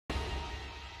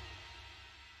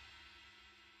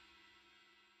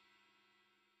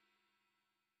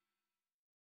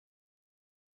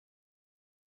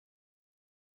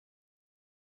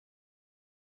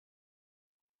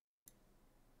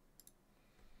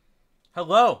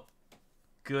Hello,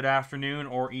 good afternoon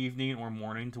or evening or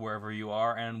morning to wherever you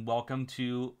are, and welcome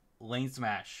to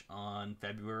LaneSmash on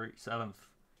February 7th,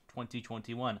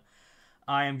 2021.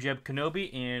 I am Jeb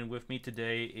Kenobi, and with me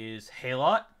today is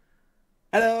Halot,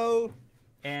 Hello.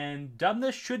 and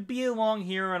Dubness should be along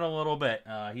here in a little bit.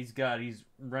 He's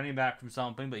running back from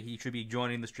something, but he should be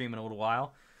joining the stream in a little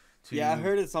while. Yeah, I To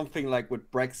heard it's something like with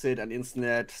Brexit and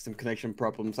internet, some connection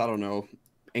problems. I don't know.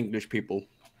 English people.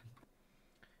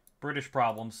 British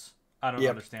problems, I don't Yep.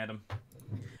 understand them.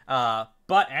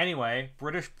 But anyway,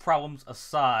 British problems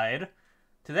aside,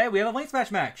 today we have a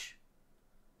LaneSmash match.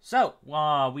 So,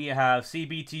 we have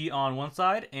CBT on one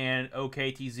side and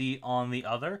OKTZ on the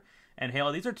other. And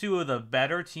Halo, these are two of the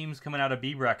better teams coming out of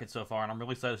B bracket so far, and I'm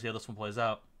really excited to see how this one plays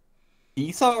out.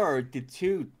 These are the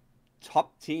two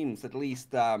top teams, at least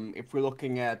if we're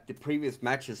looking at the previous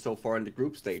matches so far in the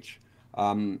group stage.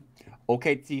 Um,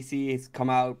 OKTC has come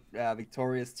out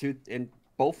victorious too in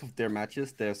both of their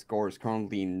matches. Their score is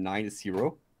currently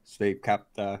 9-0. So they've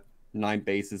kept 9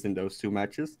 bases in those two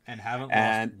matches. And haven't lost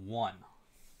And one.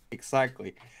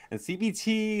 exactly. And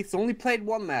CBT's only played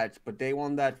one match, but they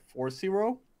won that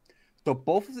 4-0. So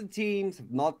both of the teams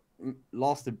have not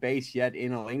lost a base yet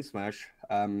in a lane smash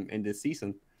in this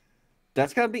season.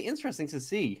 That's gonna be interesting to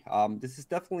see. This is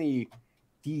definitely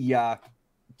the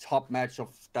top match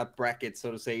of that bracket, so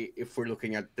to say, if we're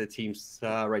looking at the teams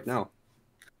right now.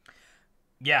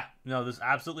 Yeah, no, this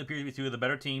absolutely appears to be two of the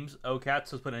better teams.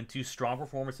 OCATS has put in two strong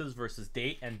performances versus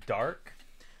Date and Dark,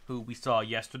 who we saw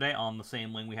yesterday on the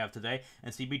same lane we have today.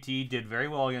 And CBT did very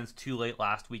well against Too Late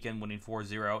last weekend, winning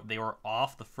 4-0. They were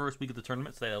off the first week of the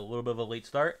tournament, so they had a little bit of a late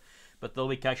start, but they'll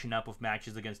be catching up with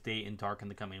matches against Date and Dark in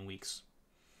the coming weeks.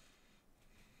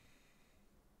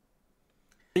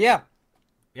 Yeah,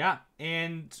 Yeah,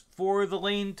 and for the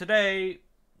lane today,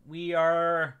 we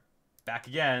are back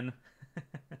again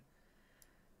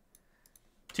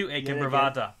to Aiken yet again,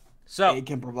 Bravata. So,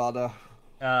 Aiken Bravada.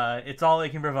 it's all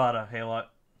Aiken Bravata, Halot.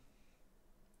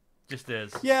 Just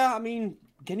is. Yeah, I mean,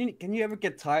 can you ever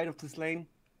get tired of this lane?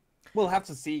 We'll have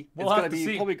to see. We'll It's have gonna to be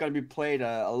see. probably gonna be played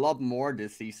a lot more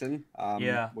this season.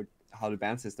 Yeah. With how the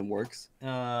ban system works.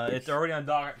 It's already on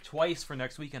dock twice for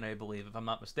next weekend, I believe, if I'm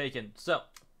not mistaken. So,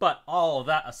 but all of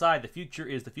that aside, the future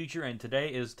is the future, and today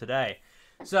is today.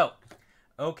 So,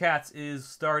 OCATS is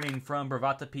starting from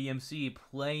Bravata PMC,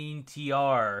 playing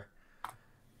TR.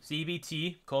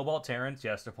 CBT, Cobalt Terrans,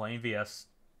 yes, they're playing VS,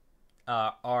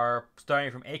 are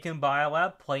starting from Aiken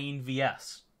Biolab, playing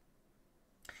VS.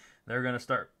 They're going to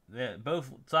start,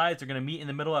 both sides are going to meet in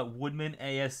the middle at Woodman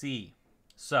ASE.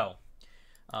 So,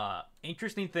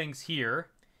 interesting things here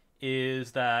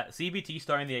is that CBT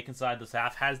starting the Aiken side this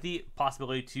half has the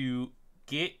possibility to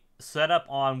get set up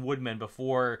on Woodman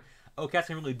before OCATS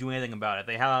can really do anything about it.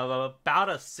 They have about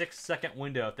a 6-second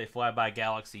window if they fly by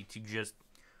Galaxy to just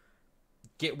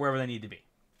get wherever they need to be.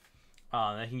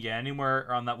 They can get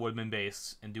anywhere on that Woodman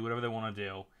base and do whatever they want to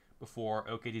do before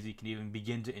OKTZ can even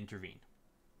begin to intervene.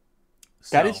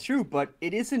 That So, is true, but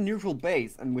it is a neutral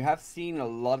base, and we have seen a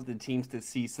lot of the teams this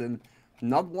season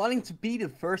not wanting to be the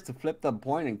first to flip that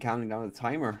point and counting down the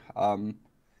timer.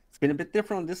 It's been a bit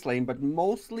different on this lane, but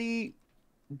mostly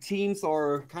teams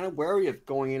are kind of wary of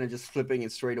going in and just flipping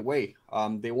it straight away.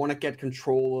 They want to get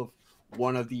control of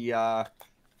one of the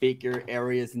bigger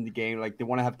areas in the game. Like they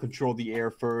want to have control of the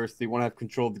air first. They want to have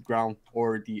control of the ground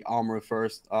or the armor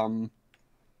first.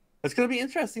 It's gonna be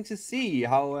interesting to see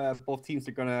how both teams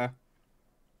are gonna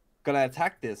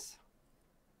attack this.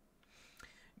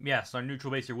 yes, our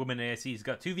neutral base here, Woodman ASE, has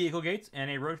got two vehicle gates and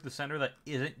a road to the center that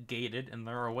isn't gated, and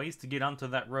there are ways to get onto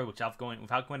that road without going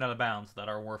out of bounds that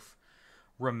are worth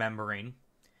remembering.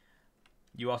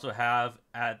 You also have,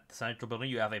 at the central building,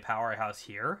 you have a powerhouse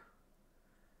here.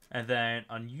 And then,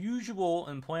 unusual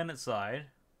in Planet side,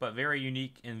 but very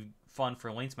unique and fun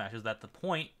for lane smash, is that the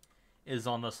point is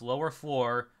on this lower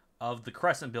floor of the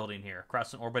Crescent building here.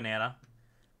 Crescent or Banana.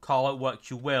 Call it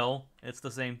what you will. It's the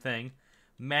same thing.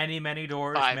 Many, many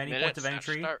doors, Five many minutes points of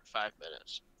after entry. start. 5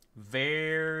 minutes.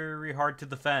 Very hard to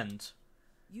defend.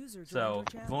 User So,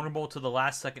 joined your channel. vulnerable to the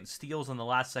last second steals and the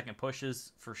last second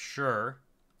pushes for sure.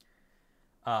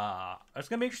 It's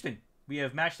going to be interesting. We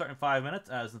have match start in 5 minutes,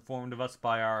 as informed of us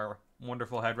by our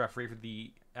wonderful head referee for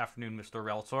the afternoon, Mr.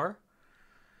 Reltor.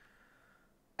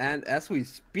 And as we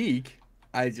speak,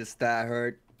 I just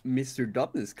heard Mr.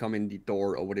 Dubness come in the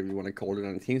door, or whatever you want to call it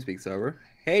on the TeamSpeak server.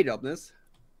 Hey, Dubness.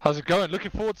 How's it going?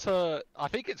 Looking forward to. I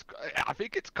think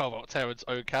it's Cobalt Terrans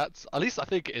OCATS. At least I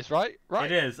think it is, right?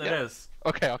 Right. It is, it Yeah. is.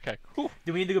 Okay. Cool.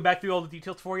 Do we need to go back through all the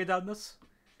details for you, Douglas?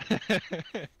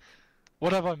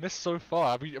 What have I missed so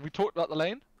far? Have we talked about the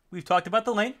lane? We've talked about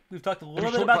the lane. We've talked a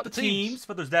little bit about the teams,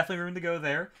 but there's definitely room to go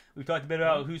there. We've talked a bit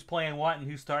about who's playing what and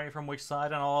who's starting from which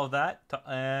side and all of that.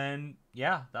 And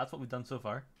yeah, that's what we've done so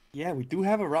far. Yeah, we do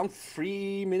have around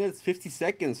 3 minutes 50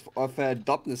 seconds of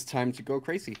Dubness time to go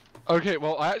crazy. Okay,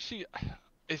 well, I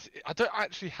don't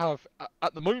actually have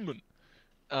at the moment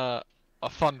a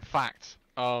fun fact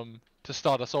to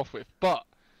start us off with, but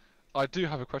I do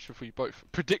have a question for you both.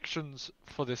 Predictions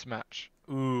for this match.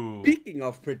 Ooh. Speaking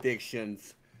of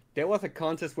predictions, there was a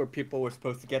contest where people were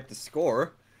supposed to get the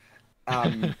score.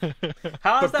 How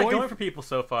is that going for people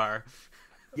so far?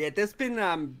 Yeah, there's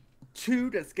been 2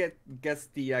 that gets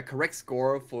the correct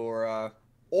score for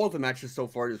all the matches so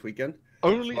far this weekend.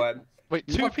 Only So, wait,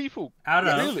 2 people? Out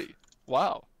of Really?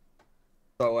 Wow.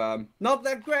 So not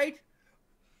that great.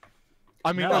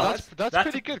 I mean, No, that's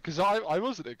pretty good because I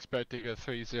wasn't expecting a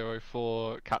 3-0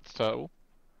 for Cat's Turtle.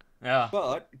 Yeah.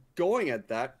 But going at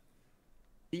that,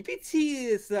 CBT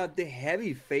is the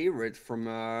heavy favorite from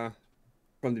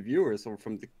the viewers or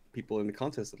from the people in the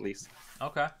contest at least.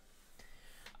 Okay.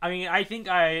 I mean, I think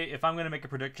if I'm going to make a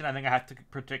prediction, I think I have to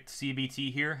predict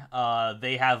CBT here.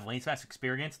 They have LaneSmash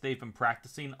experience. They've been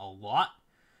practicing a lot.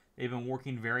 They've been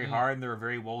working very hard, and they're a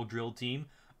very well-drilled team.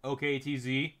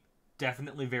 OKTZ,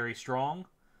 definitely very strong.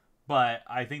 But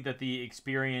I think that the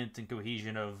experience and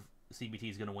cohesion of CBT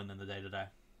is going to win them the day today.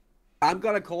 I'm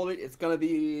going to call it. It's going to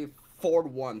be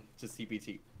 4-1 to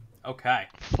CBT. Okay.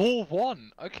 4-1.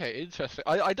 Okay, interesting.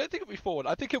 I don't think it'll be 4-1.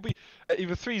 I think it'll be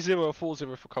either 3-0 or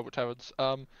 4-0 for Cobalt Terrans.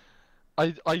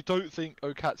 I don't think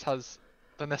OKTZ has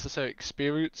the necessary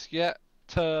experience yet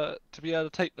to be able to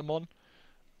take them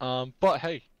on. But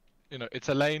hey, you know, it's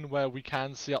a lane where we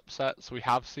can see upsets. We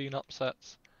have seen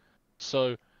upsets.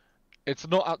 So it's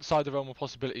not outside the realm of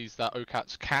possibilities that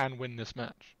OKTZ can win this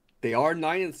match. They are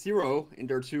 9-0 in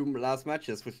their 2 last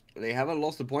matches, which they haven't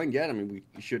lost a point yet. I mean,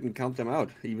 we shouldn't count them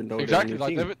out, even though Exactly, they're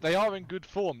in the team. they are in good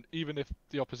form, even if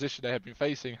the opposition they have been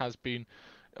facing has been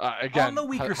again on the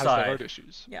weaker has side. their own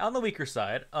issues. Yeah, on the weaker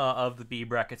side of the B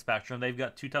bracket spectrum, they've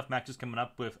got 2 tough matches coming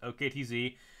up with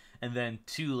OKTZ, and then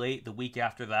 2 late the week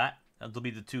after that. They'll be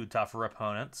the 2 tougher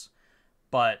opponents.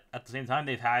 But at the same time,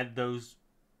 they've had those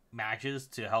matches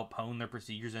to help hone their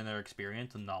procedures and their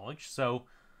experience and knowledge. So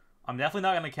I'm definitely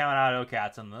not going to count out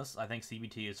OKTZ in this. I think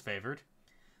CBT is favored.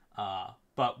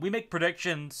 But we make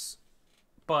predictions,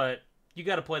 but you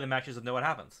got to play the matches and know what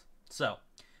happens. So,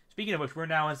 speaking of which, we're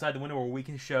now inside the window where we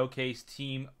can showcase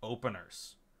team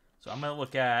openers. So I'm going to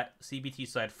look at CBT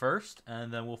side first,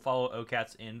 and then we'll follow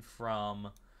OKTZ in from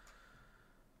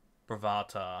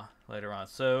Bravata later on.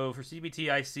 So for CBT,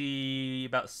 I see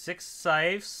about 6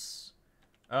 Scythes.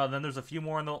 Then there's a few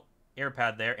more in the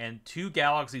airpad there, and 2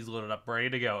 Galaxies loaded up, ready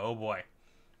to go. Oh boy.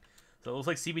 So it looks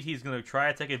like CBT is going to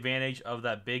try to take advantage of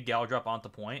that big Gal drop onto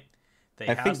point. They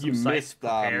have some sites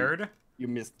prepared. You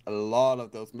missed a lot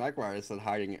of those Mag Riders that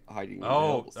hiding.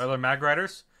 Oh, are there Mag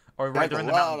Riders? Or right there in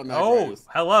the mountain? Oh,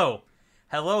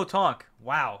 hello, Tonk.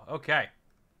 Wow. Okay.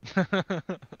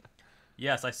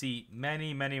 Yes, I see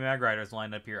many Mag Riders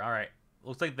lined up here. All right.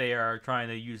 Looks like they are trying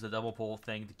to use the double pull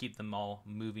thing to keep them all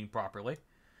moving properly.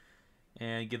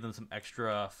 And give them some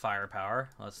extra firepower.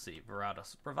 Let's see.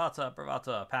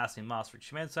 Bravata, passing Maastricht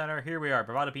Command Center. Here we are.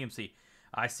 Bravata PMC.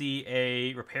 I see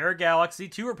a Repair Galaxy.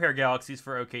 2 Repair Galaxies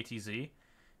for OKTZ.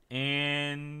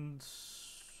 And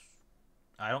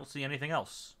I don't see anything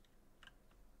else.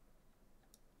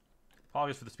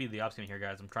 Apologies for the speed of the ops game here,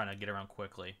 guys. I'm trying to get around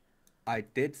quickly. I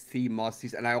did see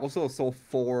Mossies, and I also saw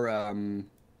 4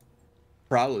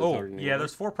 Prowlers. Oh, yeah,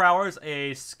 there's 4 Prowlers,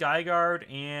 a Skyguard,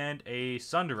 and a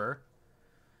Sunderer.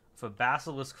 For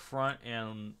Basilisk front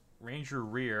and Ranger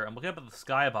rear. I'm looking up at the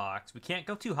Skybox. We can't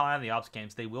go too high on the ops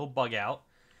games. They will bug out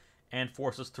and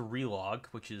force us to relog,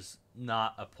 which is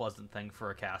not a pleasant thing for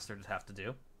a caster to have to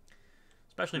do.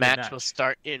 Especially match will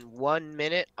start in 1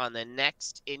 minute on the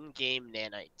next in-game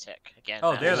nanite tick. Again,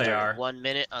 oh, there they are. 1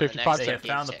 minute on the next in-game tick. They have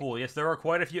found the pool. Yes, there are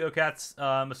quite a few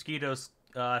OKTZ mosquitoes.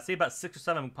 I see about 6 or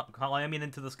 7 climbing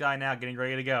into the sky now, getting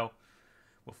ready to go.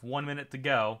 With 1 minute to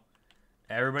go,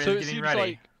 everybody's getting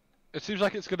ready. It seems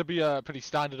like it's going to be a pretty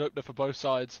standard opener for both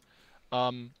sides.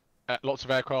 Lots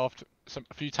of aircraft,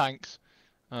 a few tanks,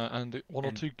 and 1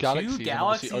 or 2 Galaxies. 2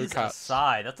 Galaxies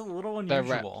aside. That's a little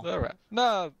unusual. They're rep.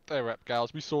 No, they're rep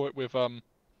Gals. We saw it with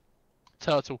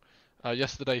Turtle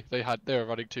yesterday. They were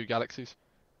running 2 Galaxies.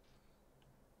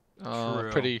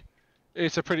 True.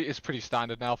 It's pretty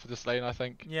standard now for this lane, I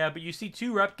think. Yeah, but you see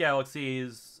 2 Rep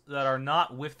Galaxies that are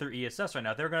not with their ESS right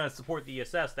now. If they're going to support the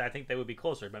ESS, I think they would be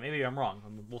closer, but maybe I'm wrong.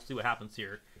 We'll see what happens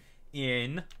here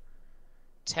in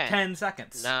 10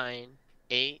 seconds. 9,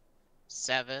 8,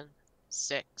 7,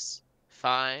 6,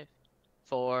 5,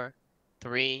 4,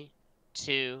 3,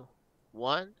 2,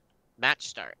 1. Match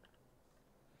start.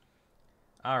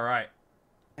 All right.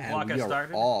 And Clock we has are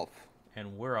started. off.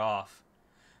 And we're off.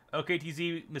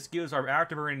 OKTZ mosquitoes are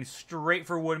activating straight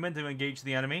for Woodman to engage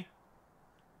the enemy.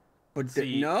 But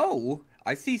See. no,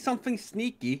 I see something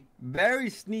sneaky, very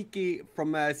sneaky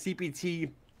from CBT,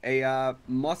 a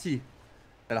Mossy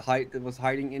that was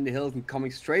hiding in the hills and coming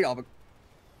straight up.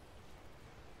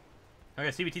 Okay,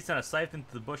 CBT sent a scythe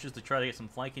into the bushes to try to get some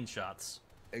flanking shots.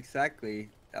 Exactly.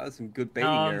 That was some good baiting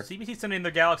there. CBT sending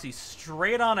their Galaxy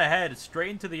straight on ahead, straight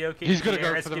into the OKTZ. He's gonna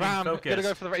air. go It's for the getting ram. focused.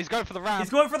 He's going for the ram. He's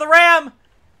going for the ram!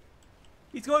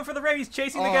 He's going for the ram. He's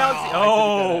chasing the Galaxy. I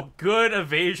didn't get Oh, good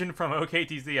evasion from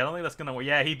OKTZ. I don't think that's going to...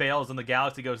 Yeah, he bails and the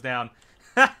Galaxy goes down.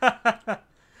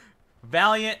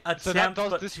 Valiant attempt,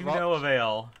 but to no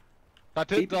avail. That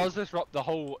does disrupt the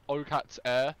whole OKTZ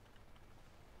air.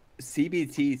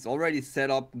 CBT's already set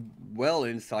up well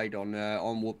inside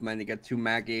on Wolfman. They got 2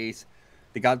 Maggies.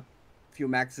 They got a few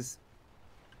Maxes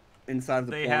inside of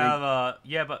the They point. have,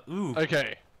 yeah, but, ooh.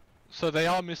 Okay, so they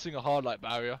are missing a hard light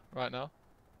barrier right now.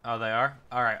 Oh, they are?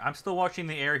 Alright, I'm still watching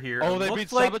the air here. Oh, It they've been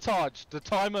looks like... sabotaged. The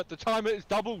timer is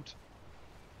doubled.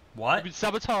 What? They've been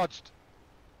sabotaged.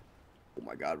 Oh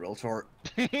my god, real short.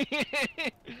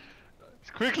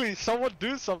 Quickly, someone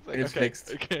do something. It's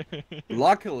fixed. Okay.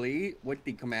 Luckily, with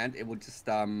the command, it would just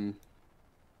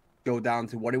go down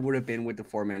to what it would have been with the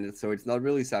 4 minutes, so it's not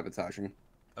really sabotaging.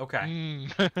 Okay.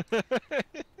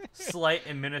 Slight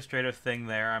administrative thing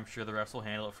there. I'm sure the refs will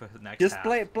handle it for the next Just half.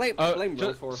 blame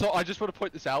Rofor. So I just want to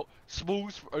point this out.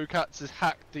 Smalls from OKTZ has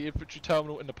hacked the infantry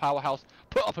terminal in the powerhouse,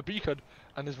 put up a beacon,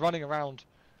 and is running around.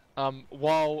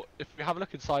 While if you have a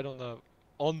look inside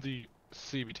on the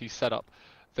CBT setup,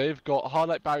 they've got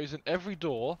hard-light barriers in every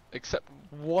door except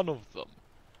one of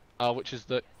them, which is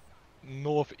the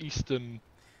northeastern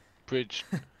bridge.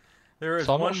 There is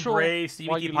So I'm one not sure gray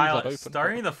why you CBT leave that pilot open.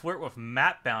 starting to flirt with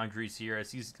map boundaries here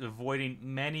as he's avoiding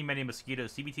many, many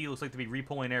mosquitoes. CBT looks like to be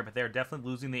repulling air, but they're definitely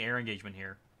losing the air engagement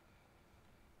here.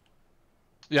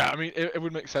 Yeah, I mean, it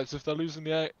would make sense if they're losing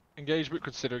the air engagement,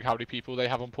 considering how many people they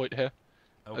have on point here.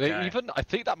 Okay. I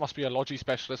think that must be a Logi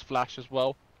specialist flash as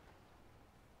well.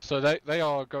 So they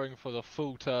are going for the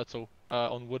full turtle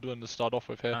on Woodland to start off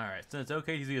with here. Alright, since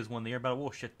OKTZ has won the air battle,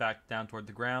 we'll shift back down toward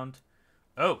the ground.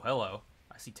 Oh, hello.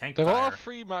 I see tank There fire. are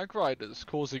 3 mag riders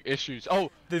causing issues. Oh,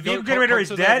 The no, vehicle generator come is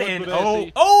to the dead, wood and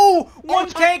with oh, AC. one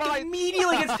tank tank mine!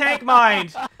 immediately gets tank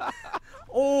mined.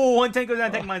 Oh, one tank goes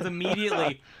down, tank mines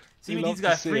immediately. You CBT's love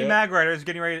got to see 3 it. mag riders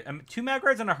getting ready. 2 mag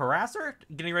riders and a harasser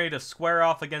getting ready to square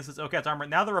off against this OKTZ armor.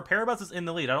 Now the repair bus is in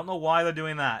the lead. I don't know why they're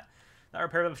doing that. That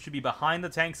repair bus should be behind the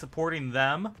tank, supporting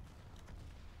them.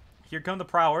 Here come the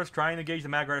prowlers trying to engage the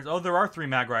mag riders. Oh, there are 3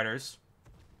 mag riders.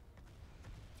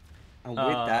 And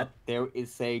with that, there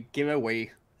is a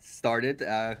giveaway started.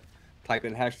 Type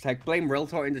in hashtag blame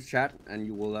Realtor in the chat, and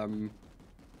you will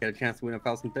get a chance to win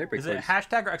 1,000 daybreak Is it points.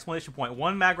 hashtag or exclamation point?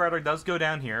 One mag rider does go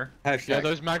down here. Hashtag. Yeah,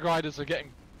 those mag riders are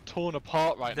getting torn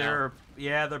apart right now.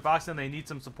 They're boxing. They need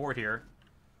some support here.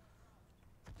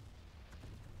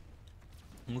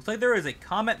 Looks like there is a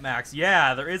Comet Max.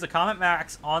 Yeah, there is a Comet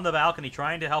Max on the balcony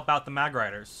trying to help out the mag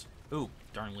riders. Ooh,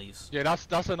 darn leaves. Yeah,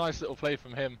 that's a nice little play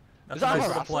from him. That's Is that a nice a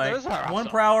little harasser? play. There is a harasser. One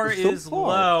prowler It's so is far.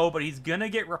 low, but he's gonna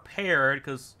get repaired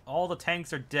because all the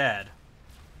tanks are dead.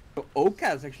 So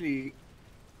OKTZ actually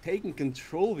taking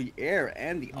control of the air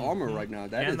and the armor right now.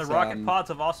 That And is, the rocket pods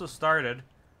have also started.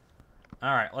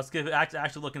 All right, let's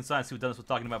actually look inside and see what Dennis was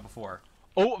talking about before.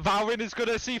 Oh, Valrin is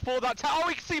gonna C4 that tower. Oh,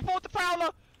 he can C4 the prowler.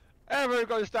 Everyone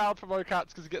goes down from OKTZ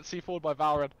because he gets C4'd by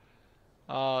Valrin.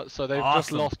 So they've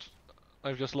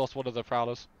just lost one of the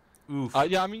prowlers. Oof.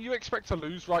 Yeah, I mean you expect to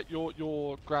lose, right?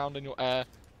 Your ground and your air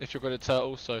if you're going to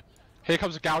turtle. So here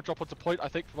comes a Gal drop onto point, I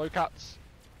think, from OKTZ.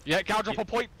 Yeah, Gal drop on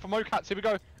point from OKTZ. Here we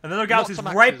go. Another Galaxy's Lots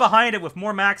of right maxes. behind it with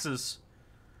more maxes.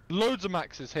 Loads of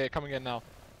maxes here coming in now.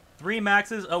 3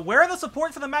 maxes. Where are the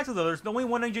support for the maxes though? There's only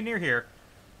 1 engineer here.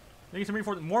 They need some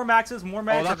reinforcements. More maxes. More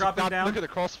mags are dropping down. Look at the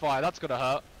crossfire. That's gonna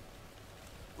hurt.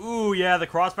 Ooh, yeah, the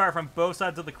crossfire from both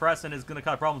sides of the crescent is going to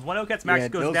cause problems. One OKTZ max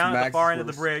goes those down at the maxes far end of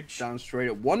were the bridge. Down straight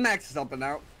up. One max is up and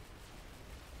out.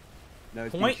 No,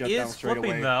 it's being Point shut down is straight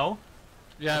flipping away. though.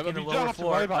 Yeah, Looking but at you the don't lower have to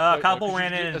floor. worry about point, Cobble though, 'cause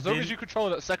ran you in can- and as long as didn't- you control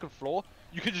that second floor,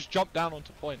 you can just jump down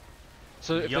onto point.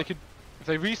 So if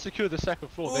they re-secure the second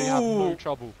floor, they have no Ooh.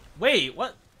 trouble. Wait,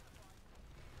 what?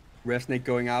 Resnick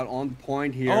going out on the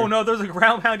point here. Oh no, there's a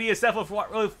ground pound ESF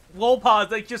with wall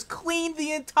pods that just cleaned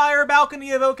the entire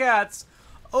balcony of OKTZ.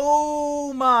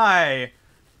 Oh my!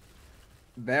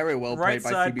 Very well Right played by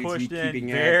side CBT, pushed in.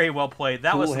 keeping Very well played.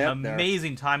 That cool was some hit there.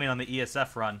 amazing timing on the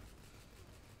ESF run.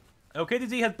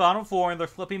 OKTZ has bottom 4 and they're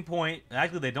flipping point.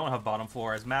 Actually, they don't have bottom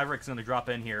 4 as Maverick's going to drop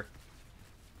in here.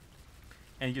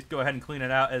 And just go ahead and clean it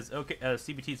out as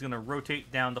CBT is going to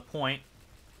rotate down the point.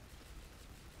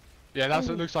 Yeah, it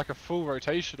looks like a full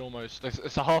rotation almost.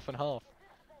 It's a half and half.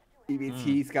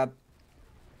 CBT's got...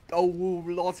 Oh,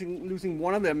 losing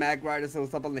one of their mag riders that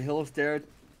was up on the hills there.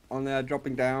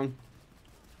 Dropping down.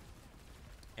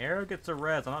 Arrow gets a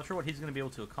res. I'm not sure what he's going to be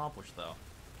able to accomplish, though.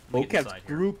 OKTZ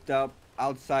grouped up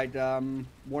outside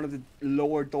one of the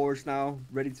lower doors now,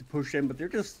 ready to push in, but they're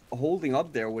just holding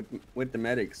up there with the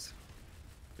medics.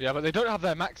 Yeah, but they don't have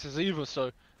their maxes either,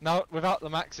 so now without the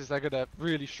maxes, they're going to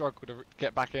really struggle to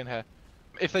get back in here.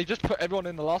 If they just put everyone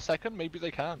in the last second, maybe they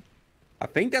can. I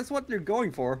think that's what they're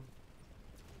going for.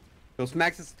 Those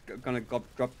maxes are going to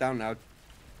drop down now.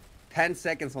 10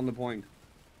 seconds on the point.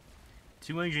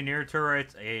 2 engineer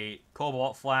turrets, a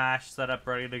cobalt flash set up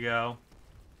ready to go.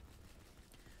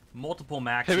 Multiple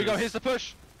maxes. Here we go, here's the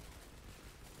push.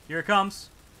 Here it comes.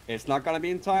 It's not going to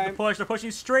be in The time. push. They're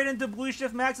pushing straight into blue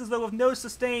shift maxes, though, with no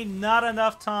sustain. Not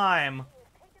enough time.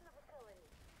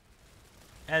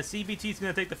 As CBT's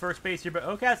going to take the first base here, but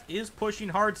OKTZ is pushing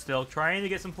hard still, trying to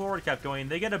get some forward cap going.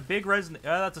 They get a big res.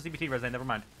 That's a CBT res. Never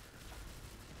mind.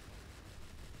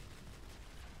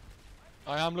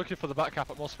 I am looking for the back cap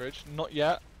at Moss Ridge. Not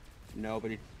yet. No,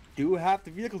 but you do have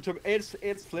the vehicle turbo.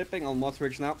 It's flipping on Moss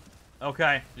Ridge now.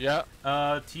 Okay. Yeah.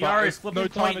 TR is flipping no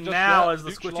time point just now yet. as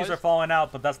the switches Neutralize. are falling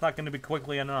out, but that's not going to be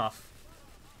quickly enough.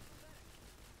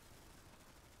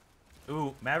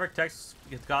 Ooh, Maverick Tex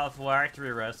has got a full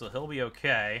factory rest, so he'll be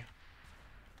okay.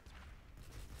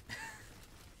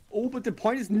 Oh, but the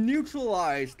point is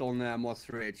neutralized on Moss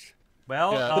Ridge.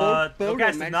 Well, Yeah.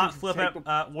 OKTZ did not mentioned flip take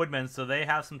at Woodman, so they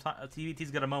have some time. TVT's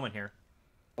got a moment here.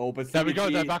 Oh, but There we go,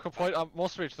 CBT they're back on point at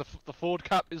Moss Ridge. The forward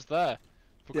cap is there.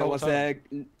 for There was Colton.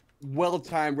 a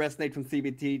well-timed resonate from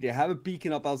CBT. They have a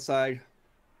beacon up outside.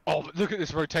 Oh, but look at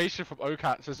this rotation from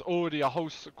OKTZ. There's already a whole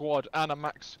squad and a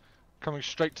max coming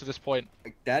straight to this point.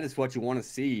 Like, that is what you want to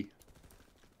see.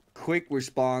 Quick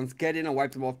response. Get in and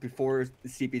wipe them off before the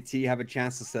CBT have a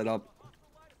chance to set up.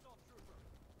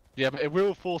 Yeah, but it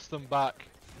will force them back.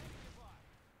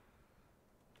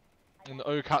 And the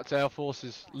OKTZ Air Force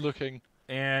is looking.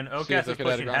 And See if OKTZ they is can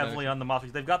pushing add heavily on the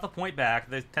Mosleys. They've got the point back.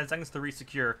 There's 10 seconds to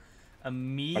resecure.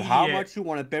 Immediate. But how much you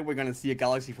want to bet we're going to see a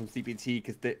Galaxy from CBT?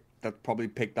 Because that probably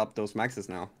picked up those maxes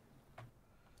now.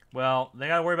 Well, they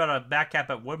got to worry about a back cap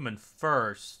at Woodman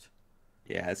first.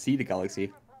 Yeah, I see the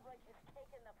Galaxy.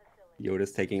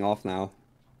 Yoda's taking off now.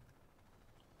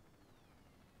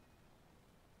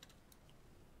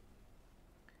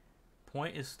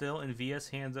 Point is still in VS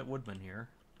hands at Woodman here.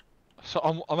 So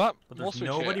I'm at But Moss there's Ridge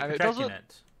nobody here, and protecting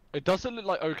it. it doesn't look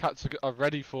like OKTZ are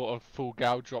ready for a full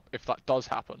Gal drop if that does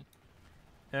happen.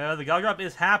 The Gal drop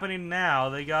is happening now.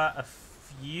 They got a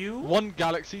few. One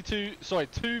Galaxy, two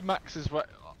maxes.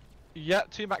 Yeah,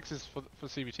 two maxes for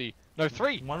CBT. No,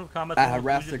 three. One with combat.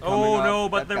 Harasser coming Oh up. no,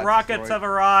 but That the got rockets destroyed. have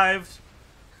arrived.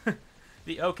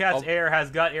 The OKTZ Oh. Air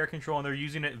has got air control and they're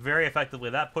using it very effectively.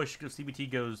 That push of CBT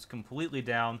goes completely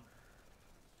down.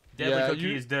 Deadly Yeah,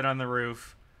 Cookie is dead on the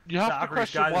roof. You have to Valkyrie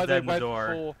question Skies why is they dead in the went door.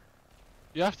 for.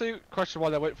 You have to question why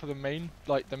they went for the main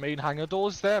hangar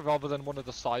doors there rather than one of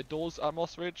the side doors at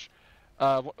Moss Ridge.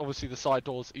 Obviously, the side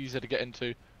door's easier to get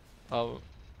into. A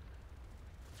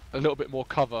little bit more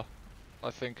cover,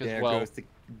 I think, as There well. goes the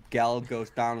Gal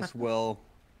goes down as well.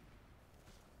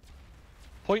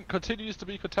 Point continues to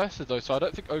be contested though, so I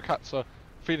don't think OKTZ are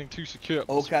feeling too secure.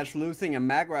 OKTZ losing a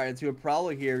mag rider to a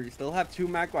Prowler here. You still have two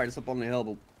mag riders up on the hill,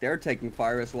 but they're taking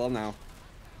fire as well now.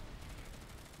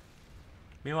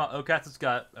 Meanwhile, OKTZ's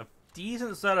got a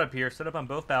decent setup here, set up on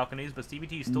both balconies, but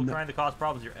CBT is still trying to cause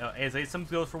problems here. As Asim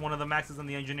goes for one of the maxes and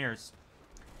the engineers.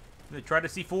 They try to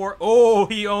C4. Oh,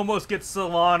 he almost gets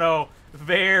Solano.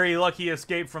 Very lucky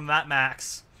escape from that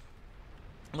max.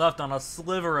 Left on a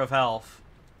sliver of health.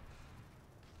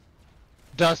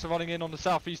 Dust running in on the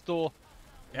southeast door.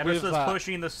 Ederson's that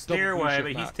pushing the double stairway, blue but chip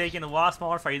he's max. taking a lot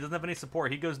smaller fight. He doesn't have any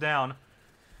support. He goes down.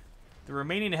 The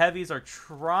remaining heavies are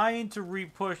trying to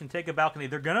re-push and take a balcony.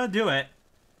 They're gonna do it.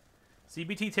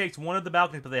 CBT takes one of the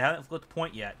balconies, but they haven't flipped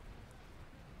point yet.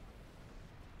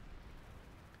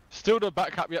 Still no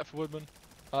back cap yet for Woodman.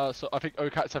 So I think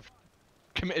OKTZ have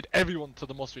committed everyone to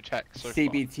the Moss Ridge hex so far.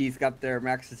 CBT's got their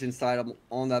maxes inside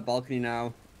on that balcony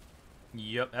now.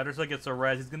 Yep, Ederson gets a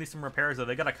res. He's gonna need some repairs though.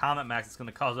 They got a Comet Max that's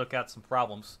gonna cause OKTZ some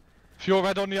problems. Pure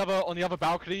Red on the other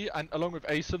balcony, and along with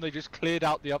Asim, they just cleared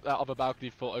out that other balcony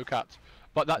for OKTZ.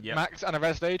 But that Yep. Max and a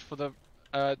Resnade for the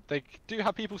they do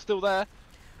have people still there.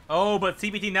 Oh, but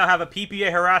CBT now have a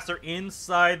PPA harasser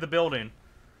inside the building.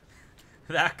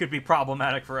 That could be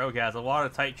problematic for OKTZ. A lot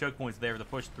of tight choke points there to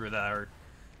push through that are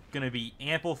going to be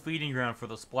ample feeding ground for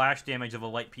the splash damage of a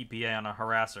light PPA on a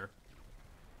harasser.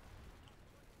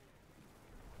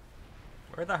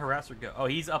 Where'd that harasser go? Oh,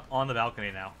 he's up on the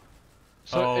balcony now.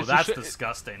 So that's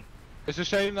disgusting. It's a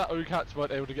shame that OKTZ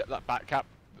weren't able to get that back cap.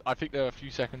 I think they were a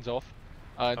few seconds off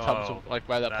in terms of like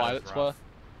where their pilots were.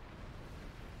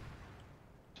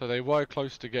 So they were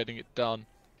close to getting it done.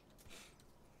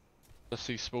 Let's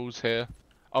see Spools here.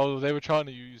 Oh, they were trying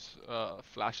to use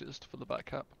flashes for the back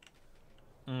cap.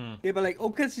 Yeah, but like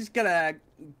OKTZ just gotta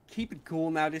keep it cool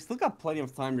now. They still got plenty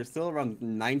of time. There's still around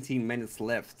 19 minutes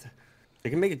left. They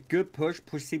can make a good push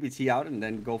CBT out, and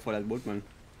then go for that Woodman.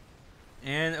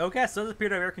 And OKTZ does appear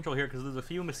to have air control here because there's a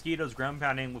few mosquitoes ground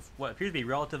pounding with what appears to be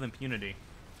relative impunity.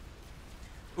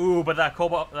 Ooh, but that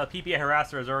PPA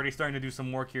harasser is already starting to do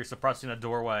some work here, suppressing a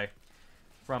doorway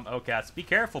from OKTZ. Be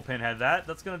careful, Pinhead.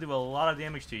 That's going to do a lot of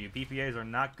damage to you. PPAs are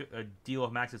not a deal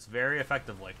with Maxes very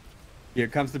effectively. Here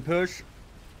comes the push.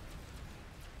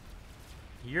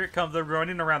 Here it comes. They're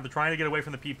running around. They're trying to get away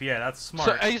from the PPA. That's smart.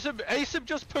 So Asum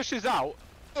just pushes out,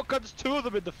 guns two of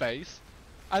them in the face,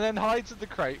 and then hides in the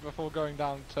crate before going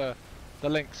down to the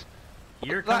links.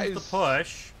 Here comes the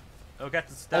push. OKTZ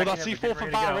stacking up, C4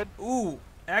 for Baron. Ooh,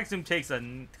 Axum takes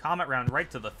a comet round right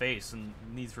to the face and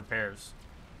needs repairs.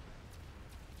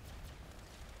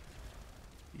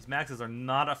 These Maxes are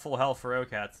not at full health for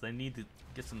OKTZ. They need to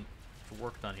get some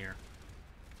work done here.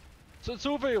 So it's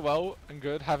all very well and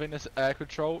good having this air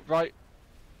control, right?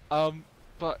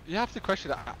 But you have to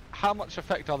question how much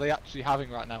effect are they actually having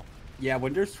right now? Yeah,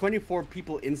 when there's 24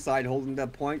 people inside holding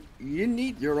that point, you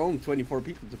need your own 24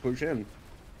 people to push in.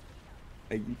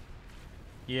 Like,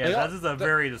 yeah, this is a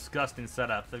very disgusting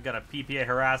setup. They've got a PPA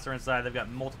harasser inside. They've got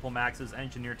multiple Maxes,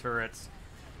 engineer turrets,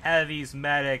 heavies,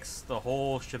 medics, the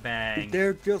whole shebang.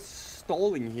 They're just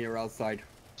stalling here outside.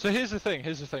 So here's the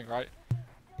thing, right?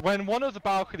 When one of the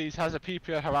balconies has a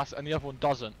PPA harasser and the other one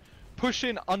doesn't, push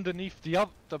in underneath the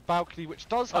balcony which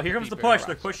does have Oh, here comes the push.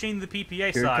 They're pushing the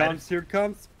PPA side. Here it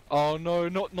comes. Oh no,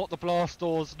 not the blast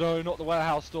doors, no, not the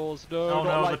warehouse doors, no. Oh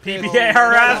not no, like the this. PPA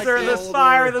harasser, the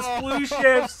spire, the sploosh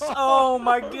ships. Oh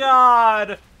my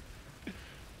god.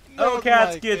 Not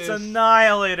OKTZ like gets this.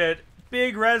 annihilated.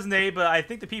 Big resonate, but I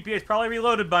think the PPA is probably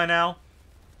reloaded by now.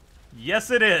 Yes,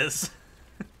 it is.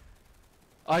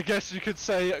 I guess you could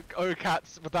say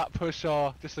OKTZ with that push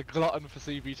are just a glutton for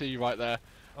CBT right there.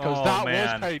 Because that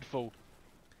was painful.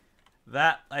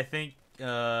 That, I think,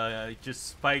 just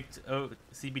spiked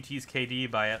CBT's KD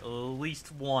by at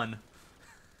least 1.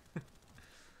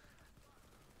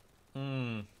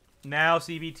 Now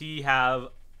CBT have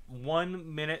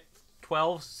 1 minute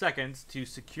 12 seconds to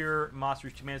secure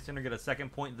Monster's Command Center, get a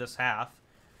second point this half,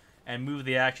 and move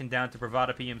the action down to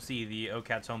Bravada PMC, the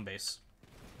OKTZ home base.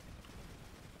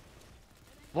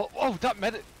 Whoa,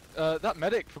 that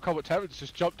medic for Combat Terrans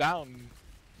just jumped down,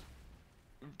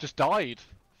 just died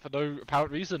for no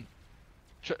apparent reason.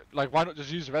 Like, why not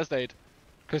just use the res aid?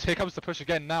 Because here comes the push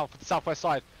again now for the southwest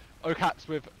side. OKTZ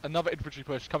with another infantry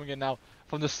push coming in now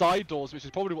from the side doors, which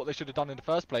is probably what they should have done in the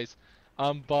first place.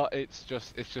 But it's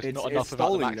just not enough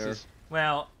without the Maxes. There.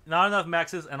 Well, not enough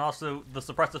Maxes, and also the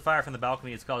suppressive fire from the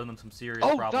balcony is causing them some serious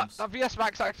problems. That VS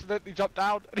Max accidentally jumped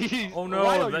down. Oh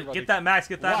no, get that Max,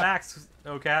 Max,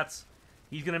 OKTZ.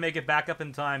 He's going to make it back up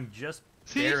in time just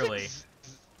barely.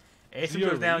 Asum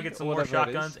goes down and gets some more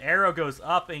shotguns. Arrow goes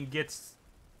up and does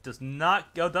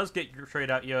get trade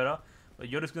out Yoda, but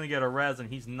Yoda's going to get a res and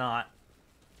he's not.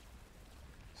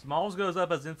 Smalls goes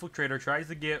up as infiltrator, tries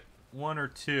to get 1 or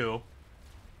 2.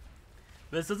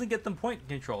 But this doesn't get them point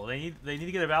control. They need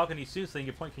to get a balcony soon so they can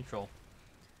get point control.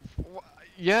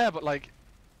 Yeah, but like,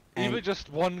 even just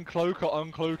one cloak or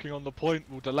uncloaking on the point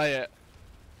will delay it.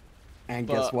 And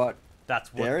guess what?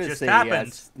 That's what there just is happened.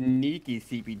 A sneaky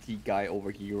CBT guy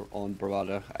over here on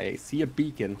Bravada. I see a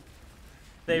beacon.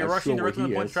 They're rushing to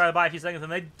the point to try to buy a few seconds,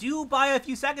 and they do buy a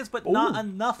few seconds, but not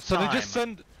enough time.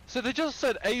 So they just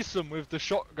send Asum with the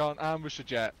shotgun ambusher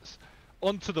jets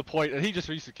onto the point, and he just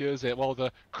resecures it while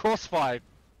the crossfire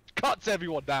cuts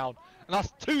everyone down, and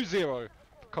that's 2-0 for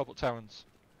Cobalt Terrans.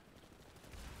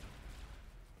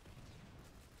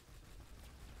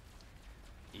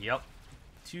 Yep,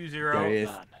 2-0. There is.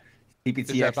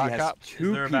 CBT actually has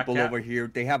 2 people over here.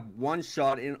 They have 1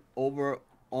 shot in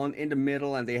the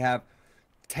middle, and they have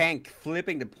tank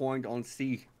flipping the point on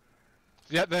C.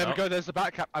 Yeah, there we go. There's the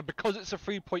back cap, and because it's a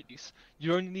 3-point piece,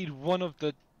 you only need 1 of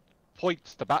the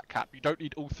points to back cap. You don't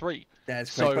need all 3.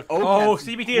 That's so. But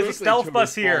CBT is a stealth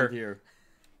bus here.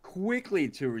 Quickly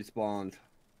to respond.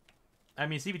 I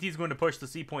mean, CBT is going to push the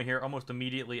C point here almost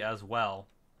immediately as well.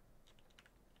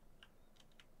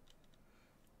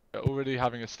 already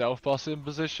having a stealth bus in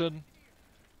position.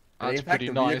 And That's in fact, pretty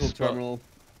the nice. vehicle But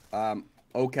terminal,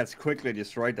 OKTZ quickly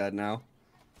destroyed that now.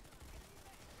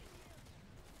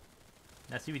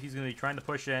 Now CBT's going to be trying to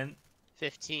push in.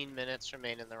 15 minutes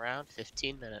remain in the round.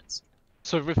 15 minutes.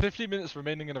 so with 50 minutes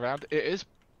remaining in the round, it is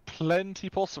plenty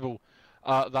possible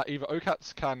that either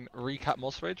OKTZ can recap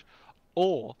Moss Ridge,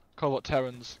 or Cobalt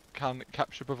Terrans can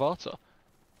capture Bravata.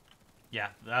 Yeah,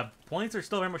 points are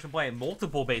still very much in play.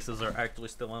 Multiple bases are actually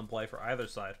still in play for either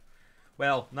side.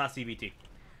 Well, not CBT.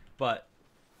 But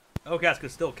OKTZ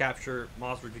could still capture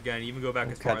Moss Ridge again, even go back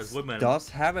as far as OKTZ Woodman. does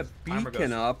have a Timer beacon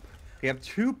goes. up. They have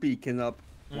 2 beacon up.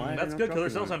 Why are That's they good, not because their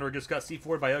dropping Cell on it? Center just got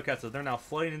C4'd by OKTZ, so they're now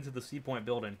flooding into the C point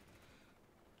building.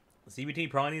 The CBT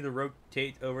probably need to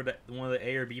rotate over to one of the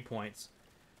A or B points.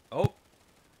 Oh,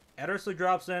 Ederson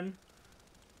drops in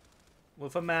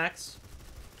with a max.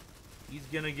 He's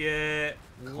gonna get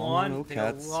one. Take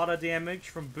a OKTZ. lot of damage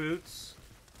from Boots.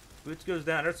 Boots goes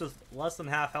down. Ederson's less than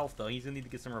half health though. He's gonna need to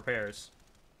get some repairs.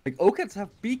 Like, OKTZ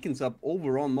have beacons up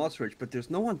over on Moss Ridge, but there's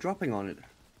no one dropping on it.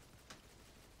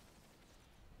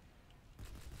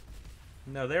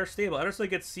 No, they're stable. Ederson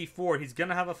gets C4. He's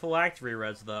gonna have a phylactery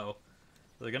res though.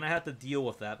 So they're gonna have to deal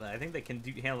with that, but I think they can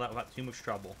handle that without too much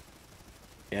trouble.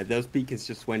 Yeah, those beacons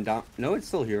just went down. No, it's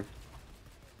still here.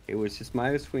 It was just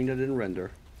my screen that didn't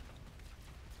render.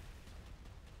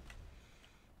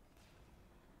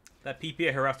 That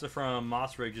PPA harasser from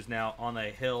Moss Ridge is now on a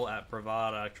hill at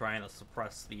Bravada trying to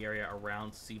suppress the area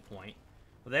around C Point.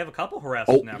 But they have a couple harassers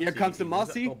Oh, now. here for comes CBT. the There's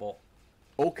that Mossy. Cobalt.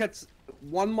 OKTZ,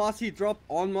 1 Mossy drop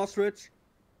on Moss Ridge.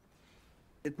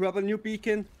 It drop a new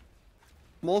beacon.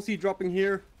 Mossy dropping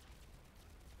here.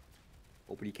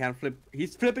 Oh, but he can't flip.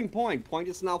 He's flipping Point. Point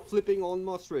is now flipping on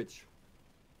Moss Ridge.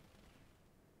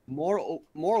 More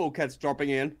OKTZ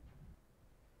dropping in.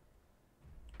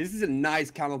 This is a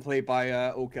nice counterplay by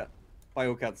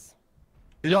OKTZ.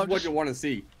 This Yeah, is what you want to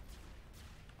see.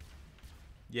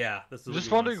 Yeah, this is what Just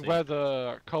you wanna wondering see. where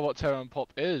the Cobalt Terran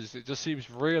pop is. It just seems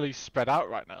really spread out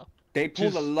right now. They pulled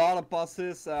a Just- lot of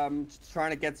buses,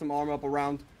 trying to get some armor up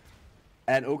around,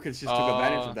 and OKTZ just took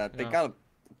advantage of that. They yeah. got a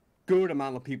good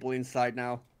amount of people inside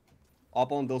now,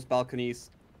 up on those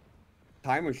balconies.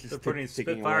 Timers just They're putting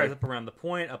ticking Spitfires away. up around the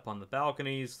point, up on the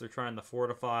balconies. They're trying to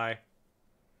fortify.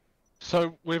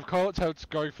 So with Cobalt Terrans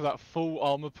going for that full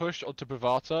armor push onto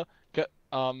Bravata,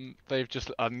 they've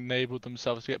just enabled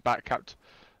themselves to get back capped.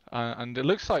 And it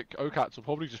looks like OKTZ will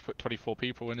probably just put 24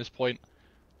 people in this point.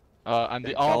 And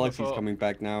the armor Galaxy's coming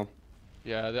back now.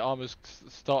 Yeah, the armor's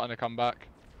starting to come back.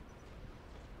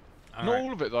 All Not right.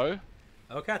 all of it though.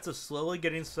 OKTZ is slowly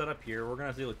getting set up here. We're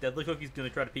gonna see. Look, Deadly Cookie's gonna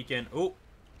try to peek in. Oh,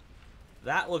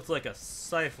 that looks like a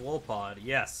Scythe Lull Pod.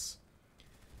 Yes.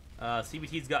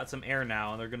 CBT's got some air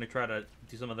now, and they're gonna try to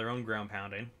do some of their own ground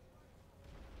pounding.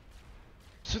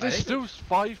 So I there's think still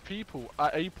 5 people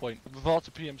at A point with Bravata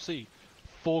PMC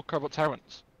for Cobalt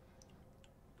Terrans.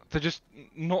 They just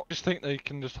not just think they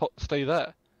can just stay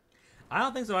there. I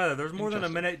don't think so either. There's more than a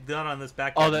Interesting. minute done on this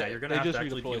back Oh, now. they- You're gonna they have to just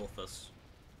actually redeployed. deal with this.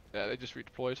 Yeah, they just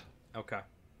redeployed. Okay.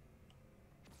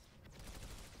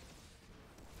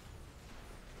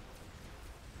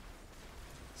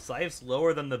 Scythes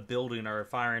lower than the building are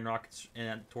firing rockets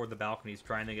toward the balconies,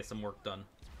 trying to get some work done.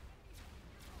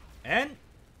 And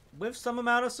with some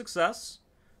amount of success,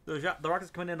 the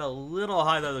rockets coming in a little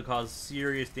high though to cause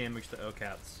serious damage to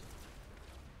OKTZ.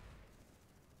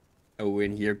 Oh,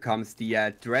 and here comes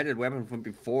the dreaded weapon from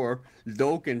before.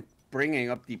 Logan bringing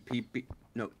up the PP.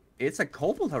 No, it's a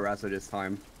Cobalt harasser this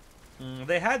time.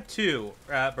 They had 2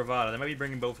 at Bravada. They might be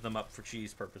bringing both of them up for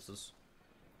cheese purposes.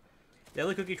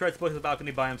 Deadly Cookie tries to push the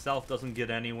balcony by himself, doesn't get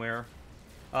anywhere.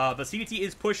 But CBT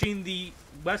is pushing the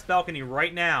west balcony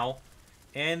right now,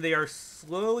 and they are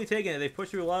slowly taking it. They've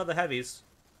pushed through a lot of the heavies.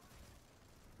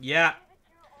 Yeah.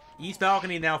 East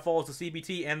balcony now falls to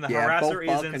CBT, and the Yeah, harasser both is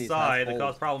balconies inside have to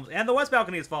holes. cause problems. And the west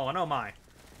balcony is fallen. Oh my.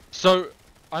 So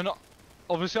I'm not.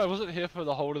 Obviously, I wasn't here for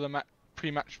the whole of the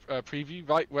pre-match preview,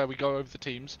 right, where we go over the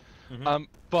teams. Mhm.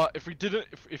 But if we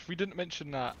didn't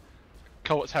mention that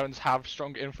Cobalt Terrans have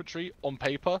strong infantry on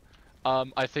paper,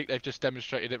 I think they've just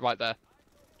demonstrated it right there.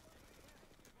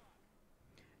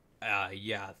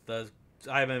 Yeah.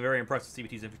 I have been very impressed with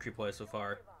CBT's infantry play so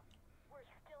far.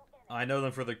 I know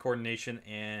them for their coordination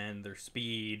and their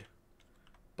speed,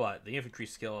 but the infantry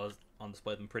skill is on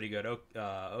display them pretty good.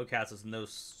 OKTZ is no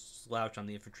slouch on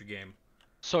the infantry game.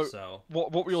 So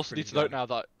what we also pretty need to note good.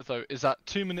 now though is that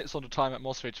 2 minutes on the time at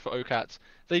Moss Ridge for OKTZ,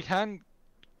 they can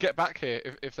get back here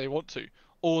if they want to,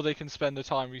 or they can spend the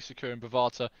time resecuring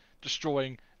Bravata,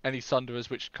 destroying any Sunderers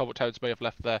which Cobalt Terrans may have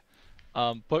left there.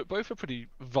 Both are pretty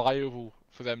viable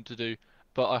for them to do,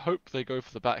 but I hope they go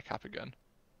for the back cap again.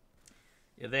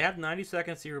 Yeah, they have 90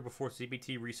 seconds here before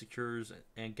CBT resecures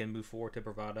and can move forward to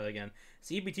Bravada again.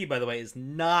 CBT, by the way, is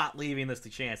not leaving this to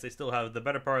chance. They still have the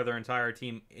better part of their entire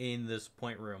team in this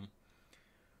point room,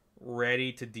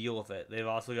 ready to deal with it. They've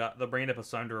also got the Brain Up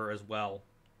Sunderer as well.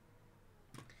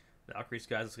 The Valkyrie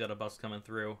Skies has got a bus coming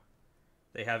through.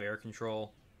 They have air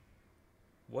control.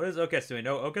 What is OKTZ doing?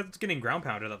 No, OKTZ is getting ground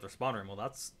pounded at their spawn room. Well,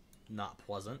 that's not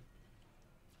pleasant.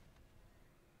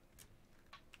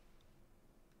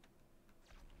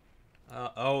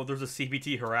 Oh, there's a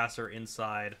CBT harasser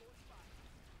inside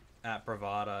at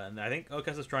Bravada, and I think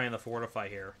OKTZ is trying to fortify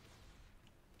here.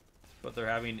 But they're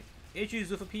having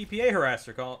issues with a PPA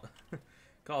harasser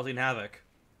causing havoc.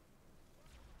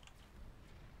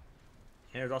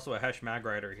 And there's also a Hesh Mag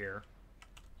Rider here.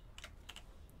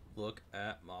 Look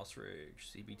at Moss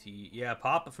Rage. CBT. Yeah,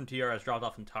 Papa from TR has dropped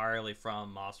off entirely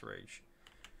from Moss Rage.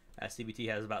 As CBT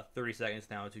has about 30 seconds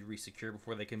now to resecure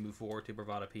before they can move forward to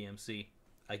Bravada PMC.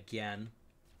 Again.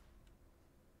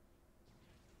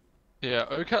 Yeah,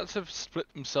 OKTZ have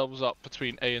split themselves up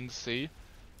between A and C.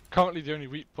 Currently, the only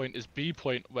weak point is B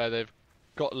point, where they've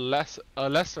got a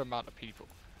lesser amount of people,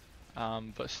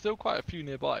 but still quite a few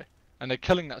nearby, and they're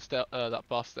killing that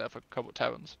bus there for Cobalt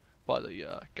Terrans by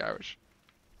the garage.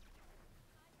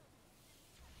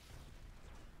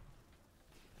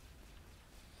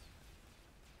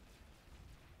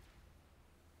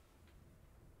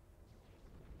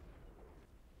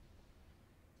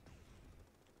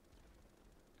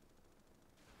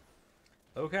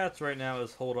 OKTZ right now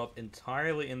is holed up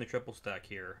entirely in the triple stack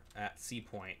here at C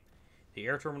point. The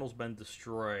air terminal's been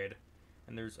destroyed.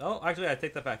 And there's... Oh, actually, I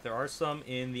take that back. There are some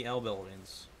in the L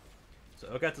buildings. So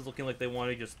OKTZ is looking like they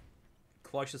want to just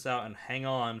clutch this out and hang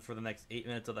on for the next 8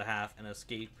 minutes of the half and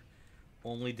escape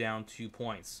only down 2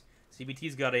 points.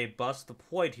 CBT's got a bus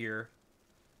deployed here,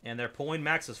 and they're pulling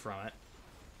maxes from it.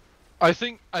 I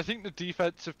think the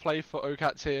defensive play for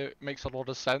OKTZ here makes a lot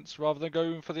of sense rather than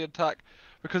going for the attack,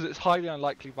 because it's highly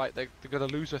unlikely, right, they're going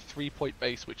to lose a 3-point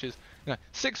base, which is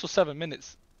 6 or 7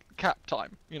 minutes cap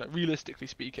time, realistically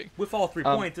speaking. With all 3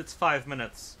 points, it's 5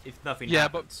 minutes if nothing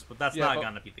happens, but that's not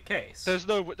going to be the case. There's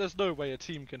no way a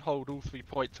team can hold all 3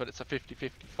 points when it's a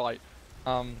 50-50 fight,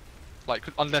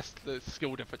 unless the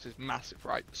skill difference is massive,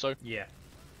 right? So yeah,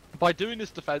 by doing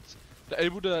this defense, they're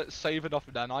able to save enough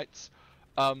of their knights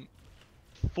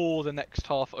for the next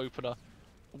half opener,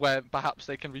 where perhaps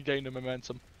they can regain the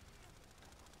momentum.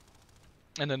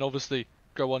 And then obviously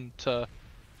go on to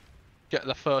get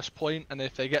the first point, and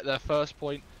if they get their first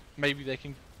point, maybe they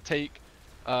can take,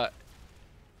 Moss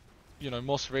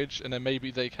Ridge, and then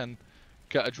maybe they can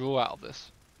get a draw out of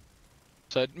this.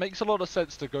 So it makes a lot of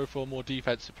sense to go for a more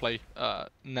defensive play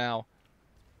now,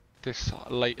 this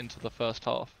late into the first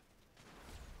half.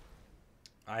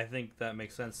 I think that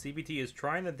makes sense. CBT is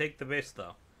trying to take the base,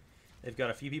 though. They've got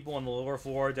a few people on the lower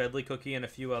floor. Deadly Cookie and a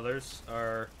few others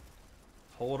are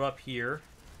holed up here.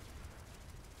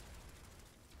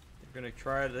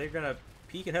 They're gonna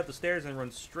peek and head the stairs and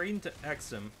run straight into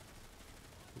Exum,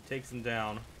 who takes him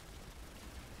down.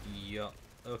 Yup.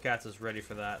 OKTZ is ready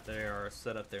for that. They are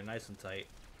set up there nice and tight.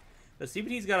 The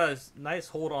CBT's got a nice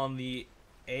hold on the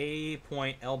A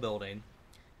point L building,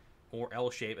 or L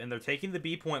shape, and they're taking the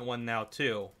B point one now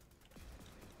too.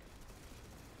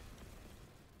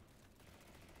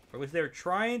 Or at least they're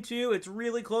trying to. It's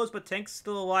really close, but Tank's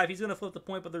still alive. He's gonna flip the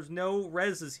point, but there's no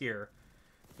reses here.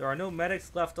 There are no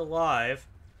medics left alive.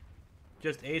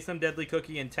 Just Asem, Deadly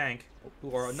Cookie, and Tank,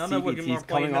 who are none of them are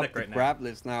playing medic right now. Grab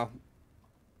list now.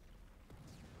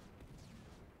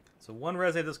 So one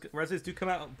reses do come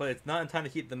out, but it's not in time to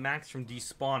keep the max from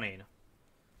despawning.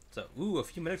 So, ooh, a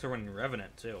few medics are running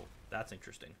Revenant too. That's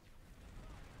interesting.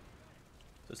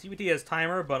 So CBT has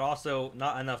timer, but also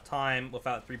not enough time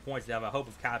without 3 points to have a hope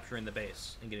of capturing the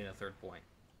base and getting a third point.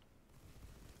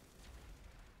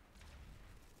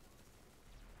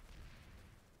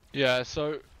 Yeah,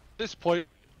 so at this point,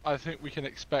 I think we can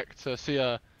expect to see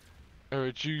a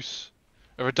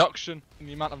reduction in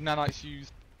the amount of nanites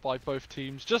used by both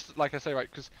teams. Just like I say, right,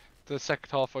 because the second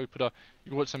half opener,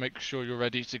 you want to make sure you're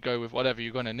ready to go with whatever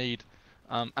you're going to need.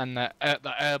 And the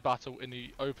air battle in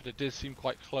the opener did seem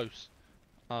quite close.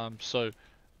 So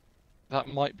that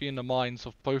might be in the minds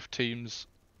of both teams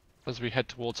as we head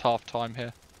towards half time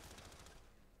here.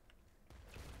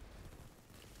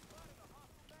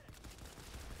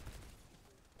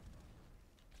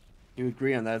 You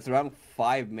agree on that? It's around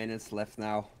 5 minutes left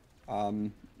now.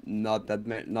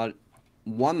 Not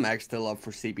one max still up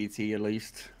for CBT at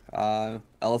least.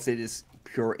 Else it is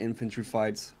pure infantry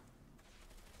fights.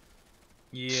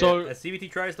 Yeah, so, as CBT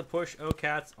tries to push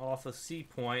OKTZ off a C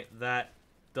point, that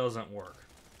doesn't work.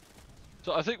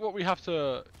 So I think what we have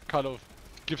to kind of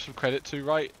give some credit to,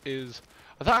 right, is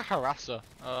that harasser.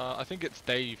 I think it's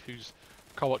Dave who's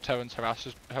Co-op Terran's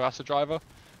harasser driver.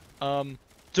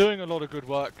 Doing a lot of good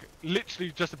work.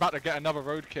 Literally just about to get another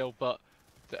roadkill, but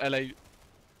the LA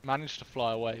managed to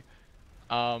fly away.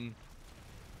 You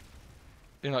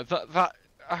know, that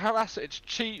a harasser, it's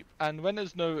cheap, and when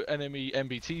there's no enemy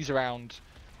MBTs around,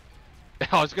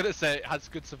 I was gonna say it has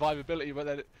good survivability,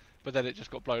 but then it just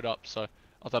got blown up. So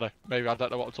I don't know. Maybe I don't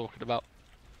know what I'm talking about.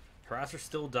 Harasser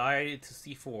still died to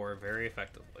C4 very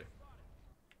effectively.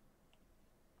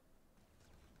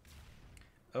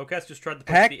 OKTZ just tried to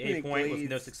push the A point with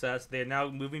no success. They are now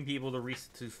moving people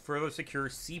to further secure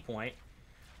C point.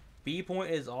 B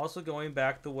point is also going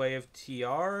back the way of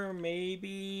TR,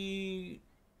 maybe?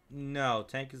 No,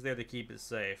 Tank is there to keep it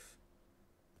safe.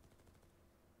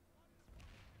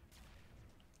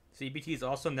 CBT's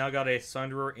also now got a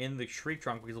Sunderer in the Shriek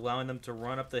Trunk, which is allowing them to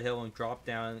run up the hill and drop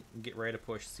down and get ready to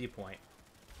push C point.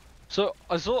 So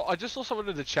I just saw someone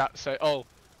in the chat say, "Oh,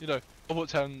 you know,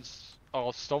 Overturns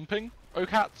are stomping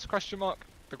OKTZ?" Question mark.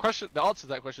 The answer to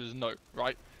that question is no,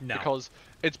 right? No. Because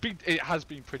it has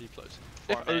been pretty close.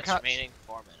 4 minutes remaining.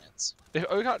 4 minutes. If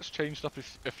OKTZ changed up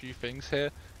a few things here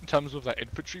in terms of their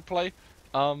infantry play,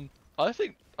 I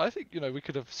think you know, we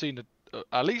could have seen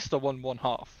at least a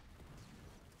 1-1/2.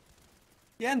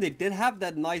 Yeah, and they did have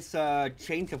that nice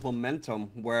change of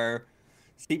momentum where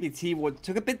CBT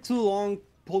took a bit too long,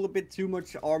 pulled a bit too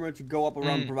much armor to go up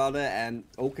around Bravada, and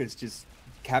OKTZ just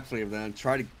capitulated them and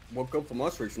tried to go for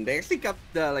Maastricht. And they actually got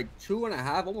like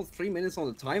 2.5, almost 3 minutes on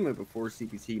the timer before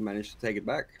CBT managed to take it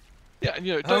back. Yeah, and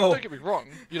you know, don't get me wrong,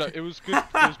 you know, it was good.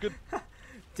 It was good.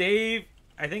 Dave,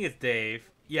 I think it's Dave.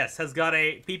 Yes, has got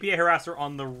a PPA harasser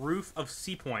on the roof of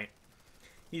C point.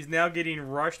 He's now getting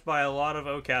rushed by a lot of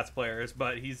OKTZ players,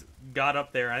 but he's got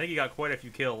up there. I think he got quite a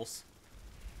few kills.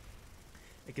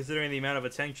 And considering the amount of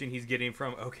attention he's getting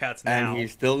from OKTZ now. And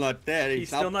he's still not dead. He's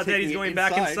still not dead. He's going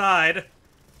back inside.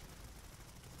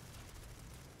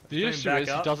 The issue is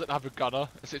he doesn't have a gunner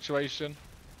situation.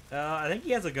 I think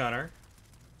he has a gunner.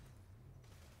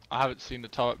 I haven't seen the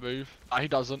turret move. He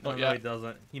doesn't, not yet. No, he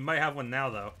doesn't. He might have one now,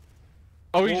 though.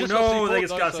 Oh, he just no, they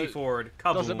just got C4'd.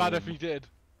 Doesn't matter if he did.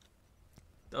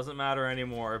 Doesn't matter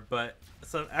anymore, but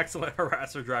some excellent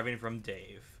harasser driving from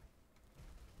Dave.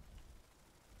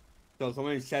 So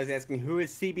someone in the chat is asking who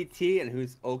is CBT and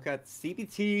who's OKTZ.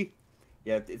 CBT,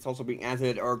 yeah, it's also being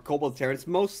answered, are Cobalt Terrans,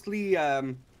 mostly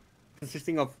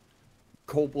consisting of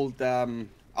Cobalt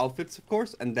outfits, of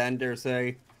course, and then there's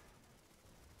a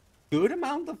good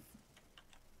amount of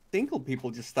single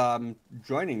people just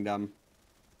joining them.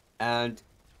 And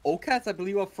OKTZ, I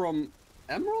believe, are from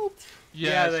Emerald?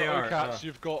 Yeah, they so are. OKTZ,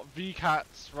 you've got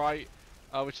VCats, right,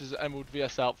 which is an Emerald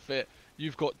VS outfit.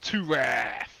 You've got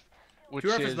Turef, which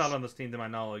is not on this team to my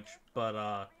knowledge,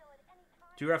 but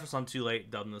Turef is on Too Late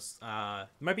done this.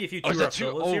 Might be a few Turef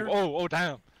solos here. Oh,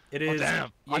 damn. It is. Oh,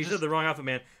 damn. Yeah, you said the wrong outfit,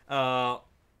 man.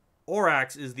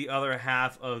 Orax is the other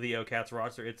half of the OKTZ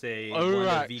roster. It's a blend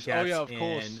of VCats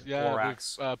and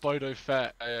Orax. With Bodo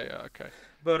Fett. Yeah, okay.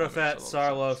 Bodo Fett,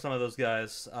 Sarlo, some of those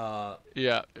guys.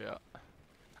 Yeah.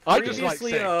 I just like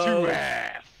saying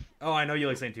Turef. Oh, I know you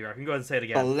like saying Turef. You can go ahead and say it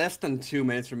again. Less than 2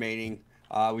 minutes remaining.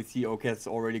 We see OKTZ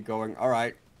already going,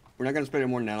 alright, we're not going to spend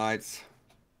any more nanites.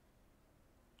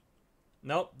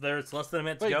 Nope, there's less than a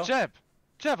minute to go. Jeb,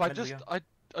 I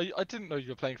didn't know you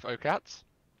were playing for OKTZ.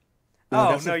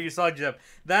 Oh, no, you saw Jeb.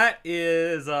 That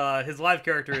is, his live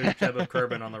character is Jeb of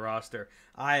Kerbin on the roster.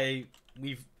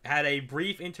 We've had a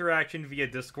brief interaction via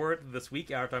Discord this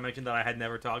week after I mentioned that I had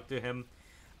never talked to him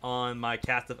on my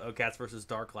cast of OKTZ versus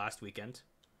Dark last weekend.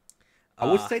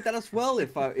 I would say that as well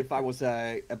if I was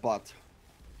a bot.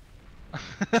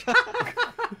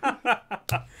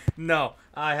 No,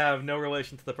 I have no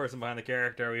relation to the person behind the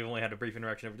character. We've only had a brief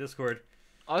interaction over Discord.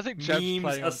 I think Jeb's Memes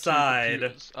playing aside, on 2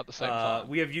 computers at the same time.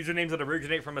 We have usernames that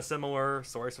originate from a similar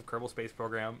source of Kerbal Space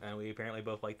Program, and we apparently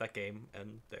both like that game,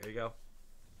 and there you go.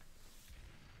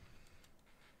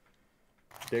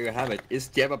 There you have it. Is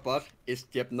Jeb a bot? Is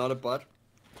Jeb not a bot?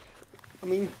 I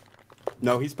mean,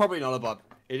 no, he's probably not a bot.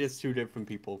 It is 2 different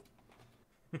people.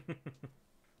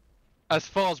 As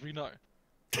far as we know.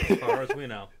 As far as we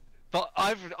know. But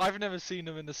I've never seen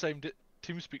them in the same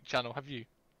TeamSpeak channel, have you?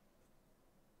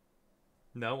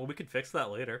 No, well, we could fix that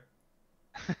later.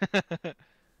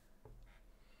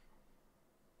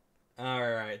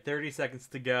 Alright, 30 seconds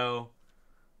to go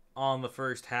on the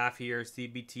first half here.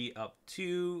 CBT up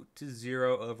 2-0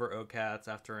 over OKTZ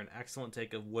after an excellent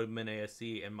take of Woodman,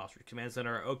 ASC, and Maastricht Command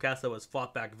Center. OKTZ was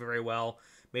fought back very well,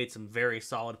 made some very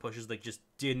solid pushes that just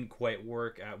didn't quite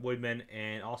work at Woodman,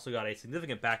 and also got a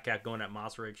significant back cap going at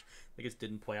Maastricht that just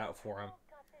didn't play out for him.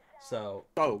 So,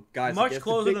 So, guys, I much guess the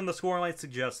closer big- than the score might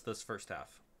suggest this first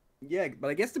half. Yeah, but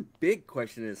I guess the big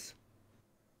question is,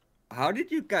 how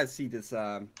did you guys see this?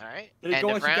 All right. Did it End go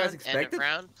of as you guys round. End expected? of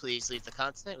round. Please leave the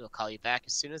continent. We'll call you back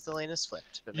as soon as the lane is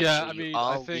flipped. But make Yeah, sure I you mean,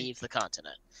 all I think- leave the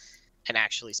continent and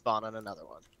actually spawn on another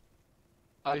one.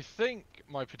 I think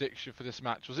my prediction for this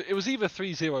match was it was either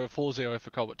 3-0 or 4-0 for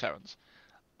Colbert Terrans.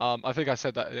 I think I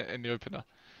said that in the opener.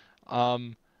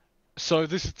 So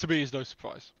this to me is no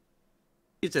surprise.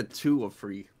 It's a 2 or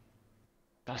 3.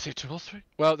 Did I say 2 or 3?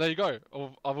 Well, there you go.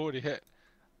 I've already hit.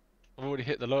 I've already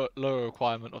hit the lower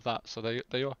requirement of that. So there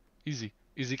you are. Easy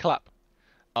clap.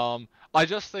 I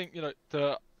just think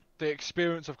the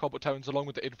experience of Colbert Terrans along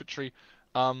with the infantry.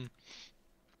 That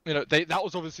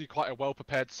was obviously quite a well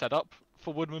prepared setup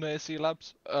for Woodman ASC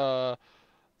Labs. All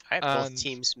right. Both And-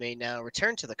 teams may now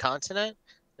return to the continent.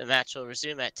 The match will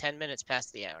resume at 10 minutes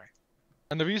past the hour.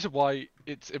 And the reason why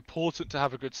it's important to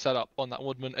have a good setup on that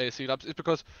Woodman ASC Labs is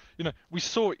because, we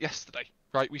saw it yesterday,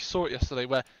 right? We saw it yesterday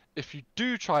where if you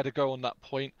do try to go on that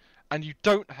point and you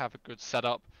don't have a good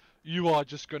setup, you are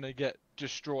just going to get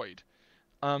destroyed.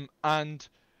 I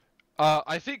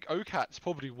think OKTZ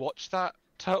probably watched that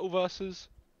Turtle versus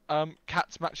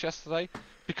Cats match yesterday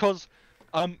because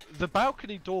the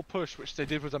balcony door push, which they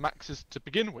did with the Maxes to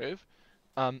begin with,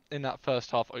 in that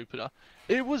first half opener,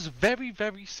 it was very,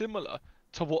 very similar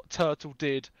to what Turtle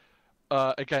did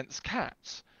against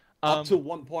Cats. Up to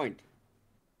 1 point.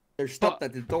 They're stopped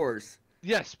at the doors.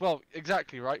 Yes, well,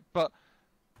 exactly, right? But,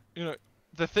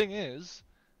 the thing is,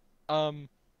 the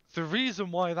reason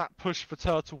why that push for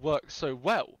Turtle worked so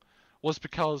well was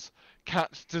because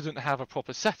Cats didn't have a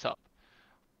proper setup.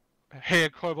 Here,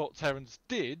 Cobalt Terrans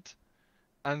did,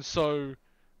 and so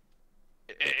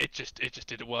it just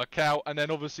didn't work out. And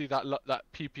then obviously that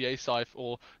PPA scythe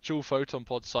or dual photon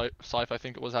pod scythe, I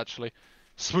think it was actually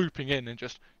swooping in and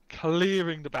just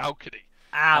clearing the balcony.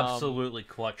 Absolutely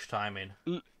clutch timing.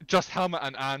 Just hammer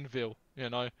and anvil,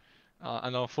 and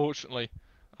unfortunately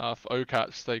for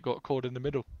OKTZ they got caught in the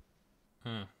middle.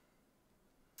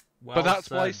 Well But that's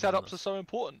why said, setups are so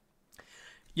important.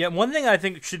 Yeah, one thing I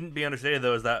think shouldn't be understated,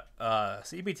 though, is that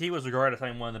CBT was regarded as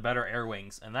having one of the better air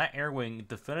wings, and that air wing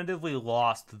definitively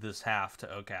lost this half to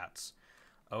OKTZ.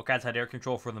 OKTZ had air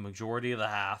control for the majority of the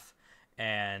half,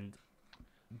 and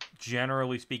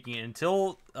generally speaking,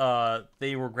 until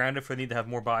they were grounded for the need to have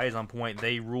more buys on point,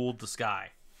 they ruled the sky.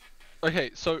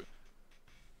 Okay, so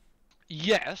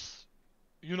yes,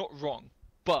 you're not wrong,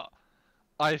 but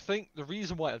I think the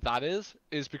reason why that is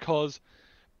because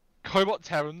Cobalt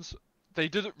Terrans, they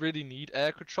didn't really need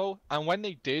air control, and when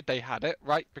they did, they had it,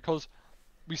 right? Because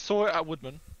we saw it at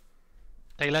Woodman,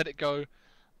 they let it go,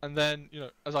 and then,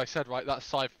 as I said, right, that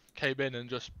scythe came in and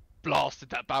just blasted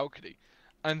that balcony.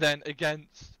 And then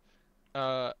against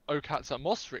OKTZ at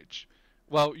Moss Ridge,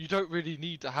 well, you don't really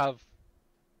need to have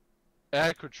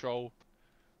air control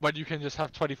when you can just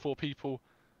have 24 people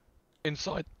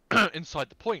inside inside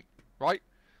the point, right?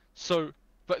 So,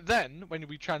 but then when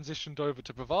we transitioned over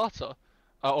to Bravata,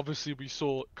 obviously we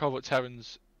saw Covert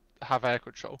Terrans have air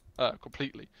control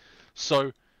completely.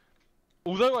 So,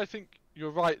 although I think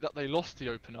you're right that they lost the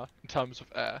opener in terms of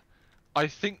air, I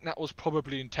think that was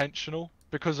probably intentional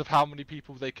because of how many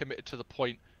people they committed to the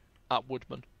point at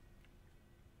Woodman.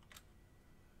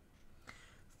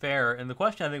 Fair, and the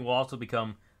question I think will also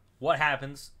become, what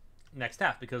happens next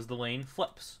half, because the lane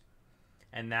flips.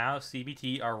 And now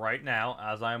CBT are right now,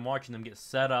 as I'm watching them, get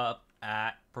set up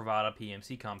at Pravada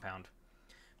PMC compound.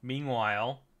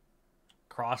 Meanwhile,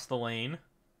 across the lane,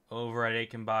 over at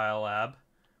Aiken Biolab,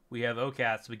 we have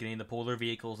OKTZ beginning to pull their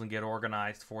vehicles and get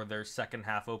organized for their second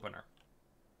half opener.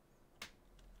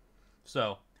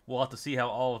 So, we'll have to see how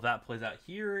all of that plays out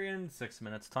here in 6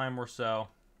 minutes time or so.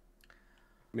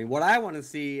 I mean, what I want to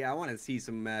see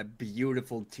some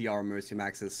beautiful TR Mercy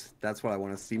Maxes. That's what I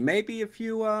want to see. Maybe a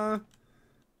few,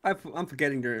 I'm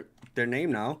forgetting their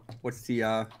name now. What's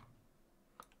the,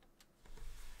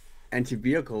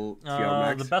 anti-vehicle TR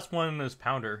Max? The best one is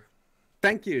Pounder.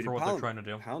 Thank you. For what they're trying to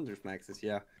do. Pounders Maxes,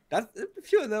 yeah. That's a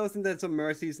few of those, and then some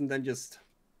Mercies, and then just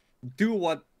do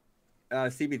what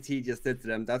CBT just did to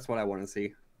them. That's what I want to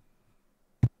see.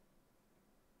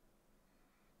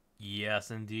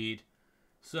 Yes, indeed.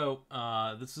 So,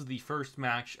 this is the first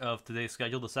match of today's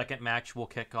schedule. The second match will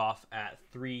kick off at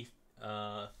 3:30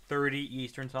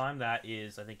 Eastern Time. That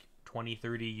is, I think,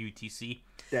 20:30 UTC.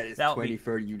 That is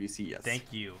 2030 UTC, yes.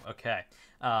 Thank you. Okay.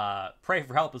 Pray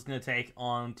for Help is going to take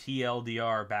on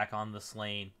TLDR back on this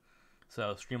lane.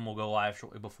 So, stream will go live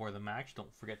shortly before the match.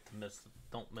 Don't forget to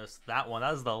don't miss that one.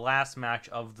 That is the last match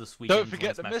of this weekend. Don't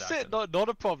forget to miss it. Not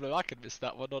a problem. I can miss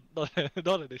that one. Not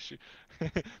an issue.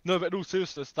 No, but in all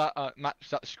seriousness, that match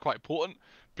is actually quite important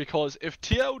because if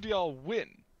TLDR win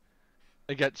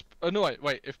against,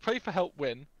 if Pray for Help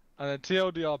win and then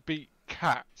TLDR beat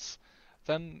Cats,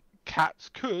 then Cats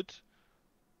could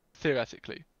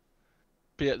theoretically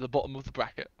be at the bottom of the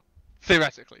bracket.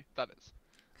 Theoretically, that is.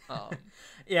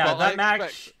 Yeah, that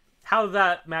match. How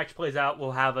that match plays out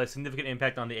will have a significant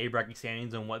impact on the A bracket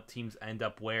standings and what teams end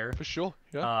up where. For sure.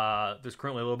 Yeah. There's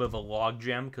currently a little bit of a log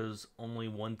jam because only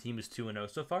one team is 2-0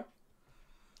 so far.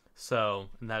 So,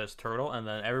 and that is Turtle, and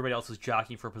then everybody else is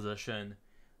jockeying for position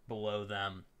below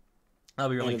them. That'll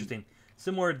be really interesting.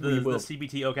 Similar to the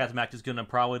CBT OKTZ match is going to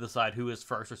probably decide who is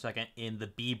first or second in the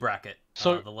B bracket,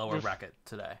 the lower bracket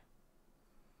today.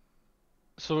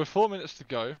 So with 4 minutes to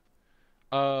go,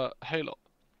 Halo,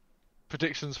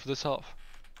 predictions for this half?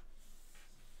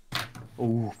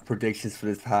 Ooh, predictions for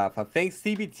this half. I think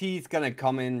CBT is going to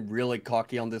come in really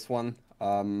cocky on this one.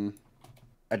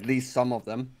 At least some of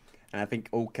them. And I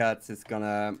think OKTZ is going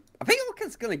to... I think OKTZ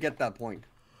is going to get that point.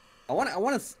 I want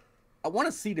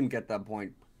to see them get that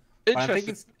point.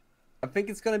 Interesting. I think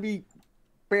it's going to be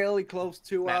fairly close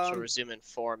to... Match will resume in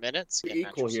 4 minutes.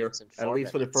 Equal here, at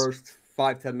least for the first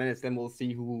 5-10 minutes. Then we'll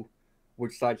see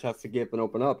which side has to give and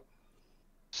open up.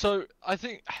 So I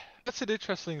think that's an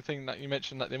interesting thing that you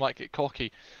mentioned, that they might get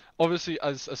cocky. Obviously,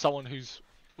 as someone who's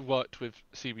worked with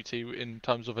CBT in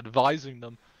terms of advising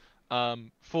them,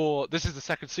 this is the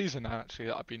second season now actually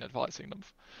that I've been advising them,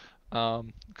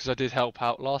 because I did help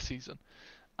out last season.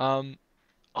 I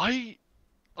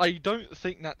don't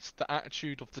think that's the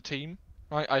attitude of the team,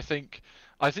 right? I think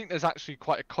there's actually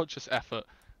quite a conscious effort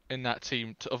in that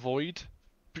team to avoid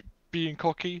being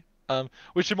cocky,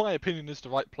 which in my opinion is the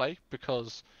right play,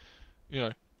 because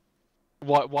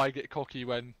why get cocky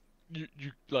when you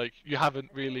haven't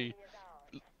really,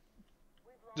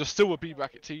 you're still a B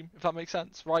bracket team, if that makes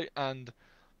sense, right? And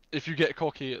if you get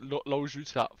cocky, it lulls you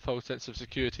to that false sense of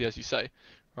security, as you say,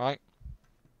 right?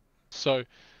 So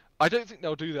I don't think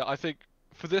they'll do that. I think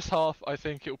for this half, I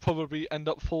think it'll probably end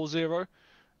up 4-0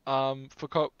 for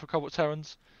Cobalt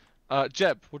Terrans.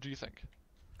 Jeb, what do you think?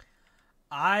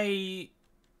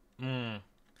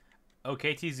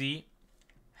 OKTZ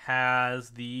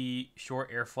has the short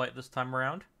air flight this time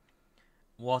around.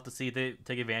 We'll have to see if they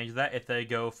take advantage of that. If they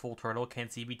go full turtle, can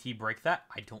CBT break that?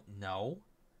 I don't know.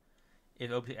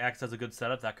 If OKTZ has a good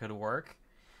setup, that could work.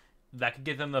 That could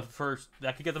get them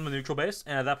the neutral base,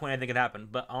 and at that point I think it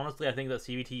happened. But honestly, I think that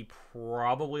CBT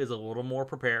probably is a little more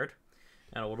prepared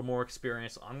and a little more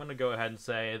experienced. I'm going to go ahead and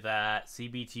say that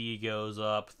CBT goes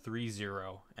up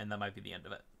 3-0, and that might be the end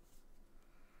of it.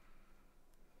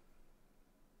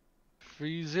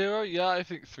 3-0? Yeah, I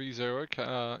think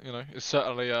 3-0. Is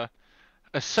certainly a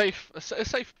safe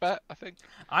bet, I think.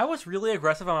 I was really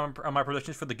aggressive on my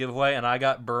predictions for the giveaway, and I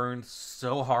got burned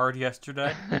so hard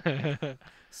yesterday.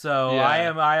 So yeah.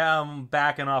 I am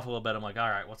backing off a little bit. I'm like, all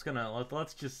right, let's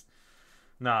just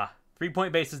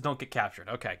 3-point bases don't get captured.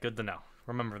 Okay, good to know.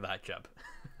 Remember that, Jeb.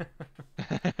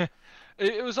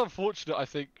 It was unfortunate, I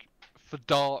think, for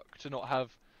Dark to not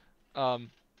have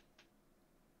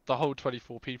the whole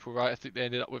 24 people, right? I think they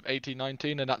ended up with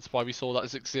 18-19, and that's why we saw that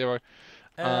 6-0.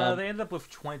 They ended up with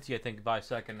 20, I think, by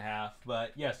second half.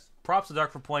 But yes, props to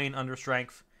Dark for playing under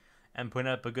strength and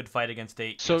putting up a good fight against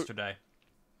 8 yesterday.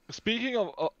 Speaking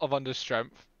of under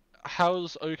strength,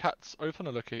 how's OKTZ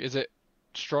opener looking? Is it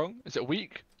strong? Is it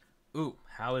weak? Ooh,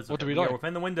 how is it? What do we know?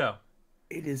 Within the window.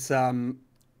 It is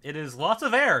It is lots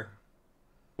of air.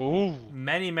 Ooh.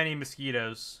 Many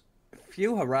mosquitoes.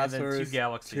 Few harassers. And then 2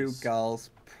 galaxies. 2 gals.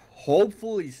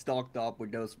 Hopefully stocked up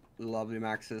with those lovely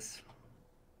maxes.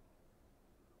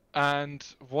 And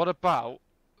what about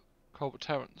Cobalt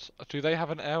Terrans? Do they have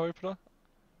an air opener?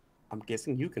 I'm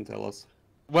guessing you can tell us.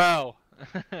 Well,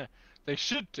 they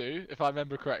should do, if I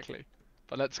remember correctly.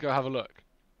 But let's go have a look.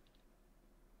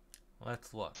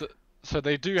 Let's look. So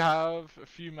they do have a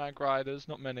few mag riders,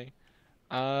 not many.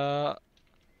 I'm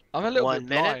a little bit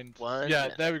blind. Yeah,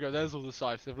 there we go. There's all the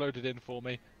sites. They've loaded in for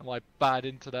me. And my bad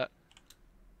internet.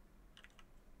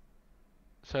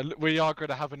 So we are going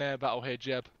to have an air battle here,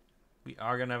 Jeb. We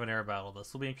are going to have an air battle.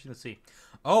 This will be interesting to see.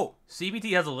 Oh,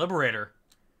 CBT has a Liberator.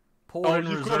 Pulled in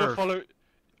you've reserve. Got to follow...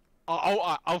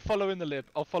 I'll follow in the lib.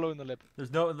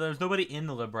 There's nobody in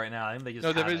the lib right now. I think they just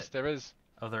No, there is.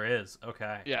 Oh, there is.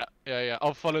 Okay. Yeah.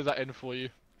 I'll follow that in for you.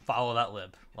 Follow that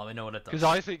lib. Let me know what it does. Because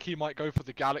I think he might go for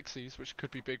the galaxies, which could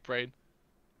be big brain.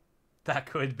 That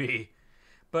could be.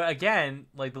 But again,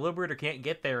 the Liberator can't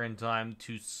get there in time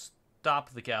to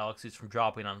stop the galaxies from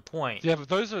dropping on point. Yeah, but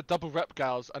those are double rep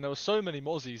gals, and there were so many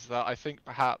Mozzies that I think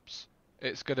perhaps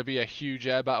it's going to be a huge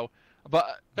air battle.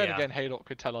 But then Yeah. again, Haylock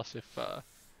could tell us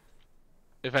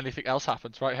if anything else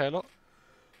happens, right, Haylock?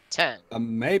 10,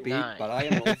 Maybe, 9, but I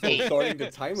am also 8, starting the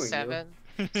timer here. 7,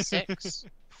 6,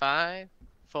 5,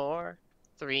 4,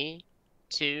 3,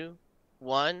 2,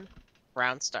 1.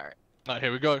 Round start. Alright,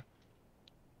 here we go.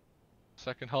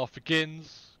 Second half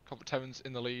begins. Competence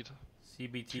in the lead.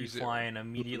 CBT 2-0. flying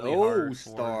immediately Slow hard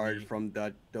start for the...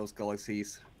 from those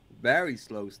galaxies. Very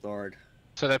slow start.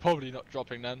 So they're probably not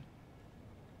dropping then.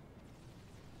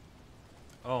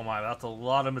 Oh my, that's a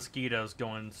lot of mosquitoes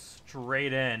going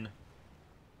straight in.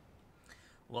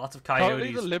 Lots of Currently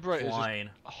coyotes the Liberator is flying.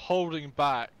 just holding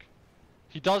back.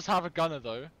 He does have a gunner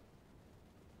though.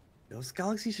 Those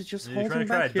galaxies are just Are you trying holding to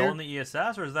try back to here. Dalton the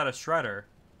ESS, or is that a shredder?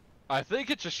 I think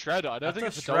it's a shredder. I don't That's think a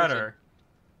it's a shredder. Dalton.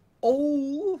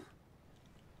 Oh!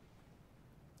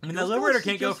 I mean, the Those Liberator galaxies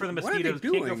can't go just- for the what are they mosquitoes,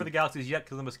 can't go doing? for the galaxies yet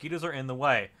because the mosquitoes are in the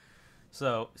way.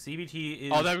 So CBT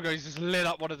is. Oh, there we go. He's just lit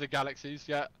up one of the galaxies.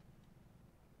 Yeah.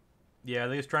 Yeah,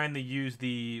 they're just trying to use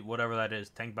the whatever that is,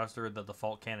 tank buster, the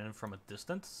default cannon from a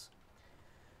distance.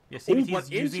 Yeah, Oh, CBT but is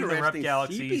using the rep interesting,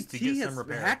 galaxies to CBT get has some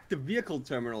repair. hacked the vehicle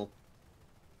terminal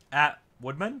At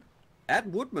Woodman? at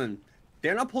Woodman.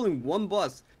 They're not pulling one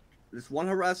bus. There's two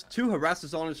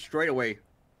harassers on it straight away.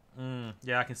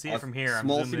 Yeah, I can see it from here. I'm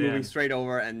Small C zoomed moving in. straight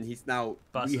over, and he's now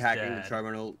Bus is rehacking the dead.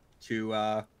 terminal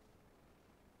to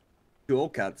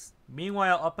OKTZ.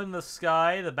 Meanwhile, up in the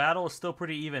sky, the battle is still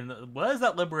pretty even. What is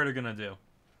that Liberator gonna do?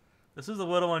 This is a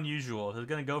little unusual. Is it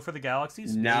gonna go for the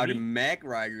galaxies? Now Maybe? the Mag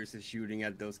Riders is shooting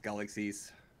at those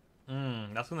galaxies.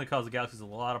 That's gonna cause the galaxies a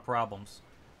lot of problems.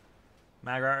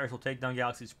 Mag Riders will take down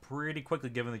galaxies pretty quickly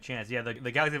given the chance. Yeah, the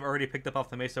galaxies have already picked up off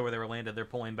the mesa where they were landed. They're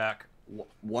pulling back.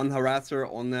 One harasser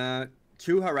on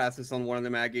two harassers on one of the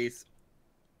Maggies.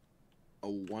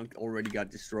 Oh, one already got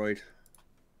destroyed.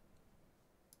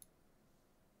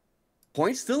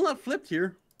 Point still not flipped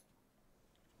here.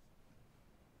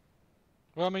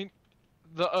 Well, I mean,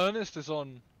 the earnest is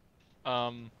on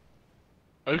OKTZ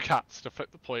to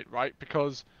flip the point, right?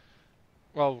 Because,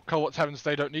 well, Cohort Heavens,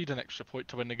 they don't need an extra point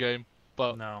to win the game,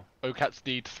 but No. OKTZ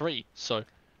need 3, so...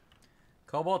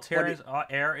 Cobalt Terran's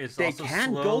Air is they also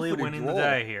can go slowly for the winning the draw.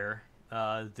 day here.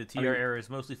 The TR Air is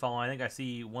mostly following. I think I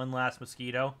see one last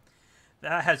mosquito.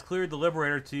 That has cleared the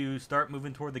Liberator to start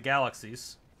moving toward the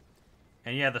galaxies.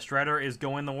 And yeah, the Shredder is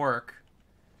going to work.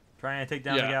 Trying to take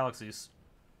down the galaxies.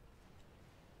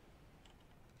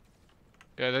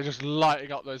 Yeah, they're just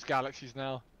lighting up those galaxies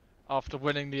now, after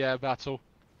winning the air battle.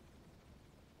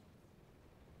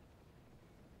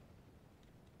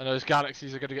 And those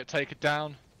galaxies are going to get taken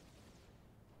down.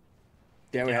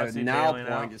 There we have it. Galaxy Now bailing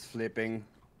point out. is flipping.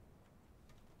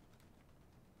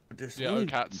 But there's Yeah, only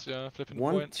OKTZ, flipping the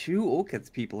one, point. two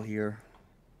OKTZ people here.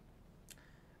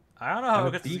 I don't know how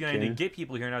And a OKTZ is going to beacon. get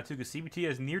people here now, too, because CBT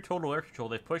has near total air control.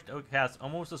 They've pushed OKTZ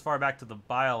almost as far back to the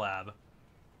Biolab.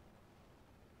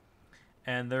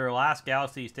 And their last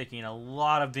galaxy is taking a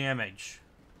lot of damage.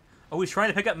 Oh, he's trying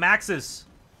to pick up Maxes.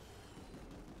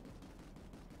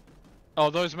 Oh,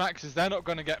 those maxes, they're not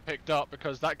going to get picked up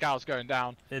because that gal's going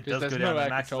down. It 'cause does there's go no down. The air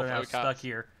Maxes control are now for stuck OKTZ.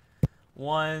 here.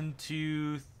 1,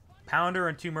 2, Pounder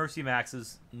and 2 Mercy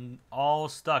Maxes, all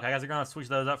stuck. I guess they're going to switch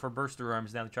those up for Burster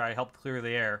Arms now to try to help clear the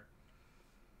air.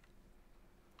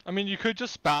 I mean, you could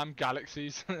just spam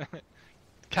galaxies.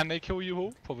 Can they kill you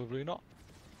all? Probably not.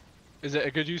 Is it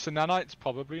a good use of nanites?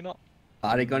 Probably not.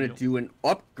 Are they gonna Nope. do an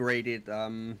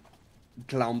upgraded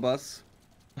clown bus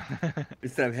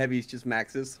instead of heavies, just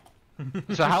maxes?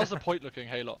 So how's the point looking,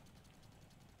 Haylock?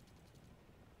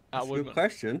 That's a good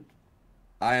question.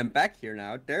 I am back here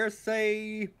now. There's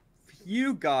a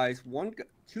few guys,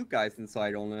 two guys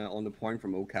inside on the point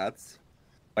from OKTZ,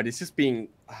 but it's just being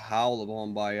howled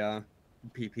upon by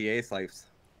PPA slaves.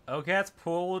 OKTZ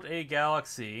pulled a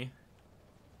galaxy.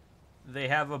 They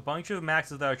have a bunch of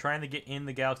Maxes that are trying to get in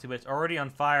the galaxy, but it's already on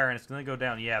fire and it's going to go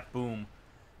down. Yeah, boom.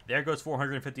 There goes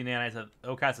 450 nanites that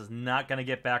OKTZ is not going to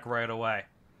get back right away.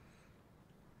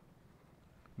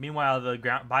 Meanwhile,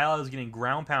 the Bio is getting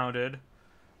ground pounded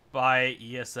by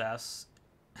ESS.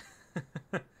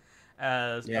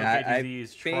 As OKTZ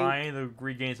is trying to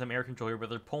regain some air control here, but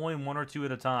they're pulling 1 or 2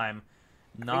 at a time.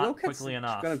 Not quickly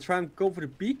enough. Gonna try and go for the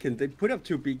beacon. They put up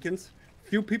 2 beacons.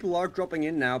 Few people are dropping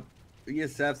in now.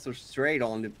 ESFs are straight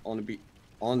on the beat.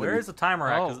 Where is the timer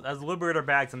at? Because Oh. as Liberator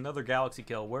bags another galaxy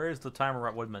kill, where is the timer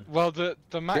at Woodman? Well, the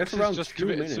maxes around just 2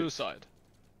 committed minutes. suicide.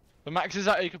 The maxes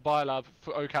at Acre Biolab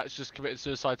for OKAT's just committed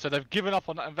suicide, so they've given up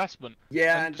on that investment.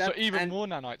 Yeah, and so even more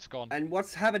nanites gone. And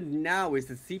what's happened now is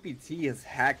the CBT has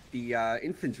hacked the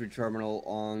infantry terminal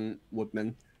on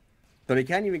Woodman, so they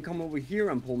can't even come over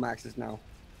here and pull maxes now.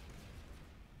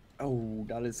 Oh,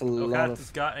 that is a lot of...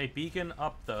 OKTZ got a beacon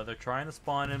up, though. They're trying to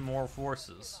spawn in more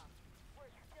forces.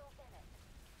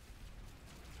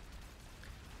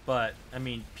 But, I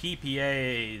mean,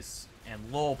 PPAs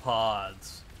and lull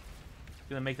pods...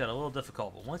 going to make that a little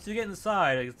difficult, but once you get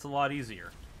inside, it's a lot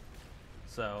easier.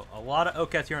 So, a lot of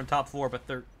OKTZ here on top floor, but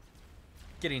they're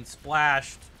getting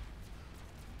splashed.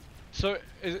 So,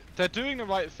 they're doing the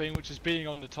right thing, which is being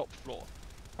on the top floor,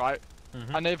 right?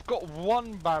 Mm-hmm. And they've got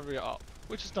one barrier up,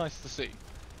 which is nice to see.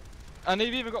 And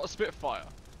they've even got a Spitfire.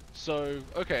 So,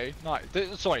 okay, nice.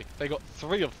 Sorry, they got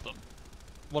 3 of them.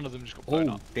 One of them just got blown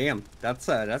up. Damn, that's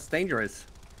dangerous.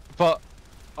 But,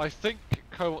 I think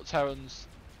Cobalt Terrans...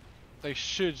 They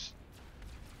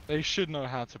should know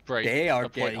how to break. They are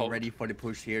point getting hold. ready for the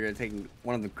push here. They're taking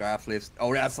one of the graph lifts.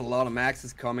 Oh, that's a lot of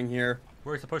maxes coming here.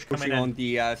 Where's the push coming Pushing in? on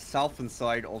the southern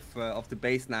side of the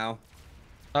base now.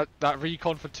 That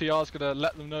recon for TR is gonna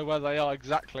let them know where they are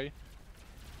exactly.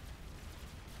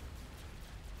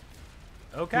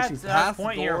 OKTZ Pushing at past a the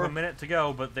point here of door. a minute to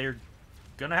go, but they're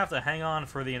gonna have to hang on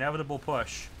for the inevitable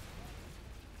push.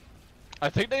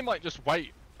 I think they might just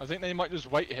wait. I think they might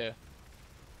just wait here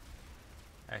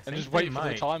I and think just they wait for the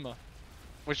might. timer,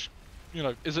 which, you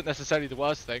know, isn't necessarily the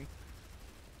worst thing,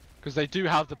 because they do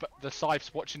have the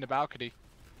scythes watching the balcony.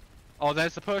 Oh,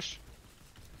 there's the push.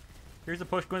 Here's the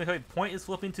push going to point is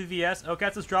flipping to VS.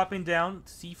 OKTZ is dropping down.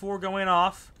 C4 going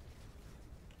off.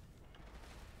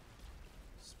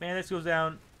 Spandex goes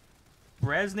down.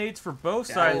 Resonates for both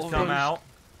Yeah, sides it's come finished. out.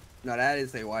 No, that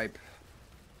is a wipe.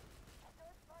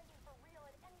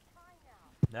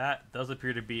 That does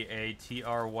appear to be a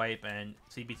TR wipe, and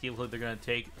CBT looks like they're going to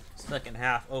take second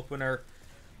half opener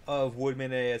of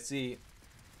Woodman ASC.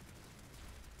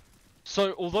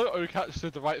 So, although OKATZ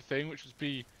did the right thing, which was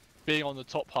being on the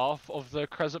top half of the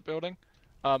Crescent building,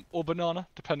 or banana,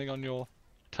 depending on your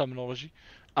terminology,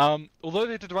 although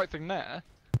they did the right thing there,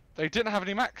 they didn't have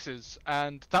any maxes,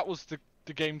 and that was the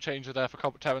game changer there for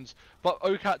Cobalt Terrans. But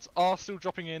OKATZ are still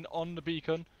dropping in on the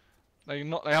beacon. They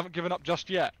haven't given up just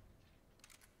yet.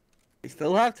 They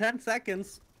still have 10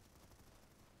 seconds.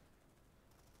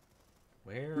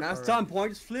 Where Now are... time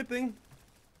point is flipping.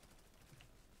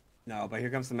 No, but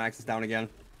here comes the maxes down again.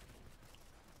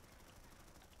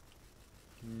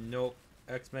 Nope.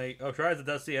 X-Meg... Oh, tries to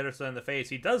does see Ederson in the face.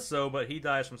 He does so, but he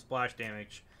dies from splash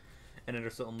damage. And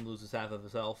Ederson loses half of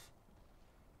his health.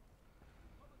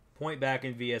 Point back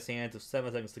in VS hands with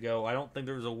 7 seconds to go. I don't think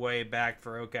there's a way back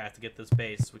for OKATZ to get this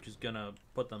base, which is going to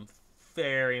put them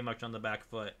very much on the back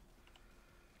foot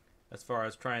as far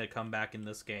as trying to come back in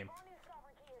this game.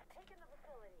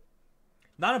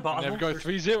 Not impossible. And they go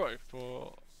 3-0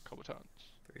 for Cobalt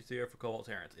Terrans. 3-0 for Cobalt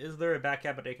Terrans. Is there a back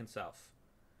cap at Aiken South?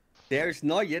 There's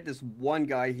not yet. There's one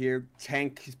guy here.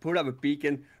 Tank. He's put up a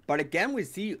beacon. But again, we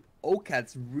see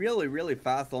OKATZ really, really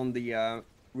fast on the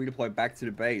redeploy back to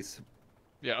the base.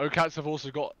 Yeah, OKATZ have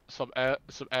also got some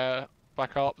air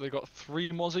back up. They got 3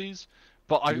 mozzies,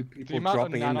 but the amount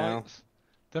of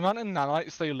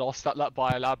nanites they lost at that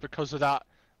biolab because of that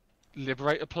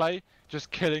Liberator play,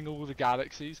 just killing all the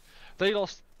galaxies. They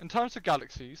lost, in terms of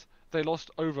galaxies, they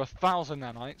lost over 1,000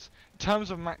 nanites. In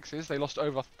terms of maxes, they lost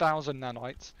over 1,000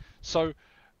 nanites. So,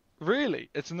 really,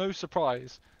 it's no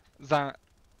surprise that,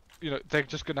 you know, they're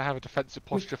just going to have a defensive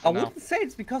posture for I now. wouldn't say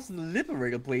it's because of the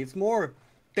Liberator play. It's more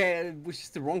that it was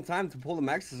just the wrong time to pull the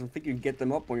maxes and think you can get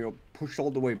them up when you're pushed all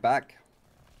the way back.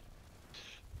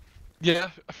 Yeah,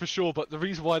 for sure, but the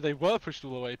reason why they were pushed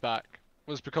all the way back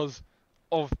was because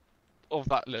of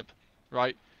that lib,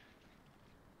 right?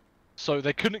 So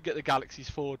they couldn't get the galaxies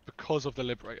forward because of the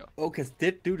Liberator. OKATZ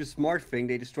did do the smart thing.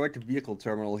 They destroyed the vehicle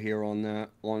terminal here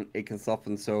on Aiken South,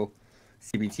 so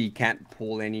CBT can't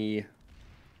pull any.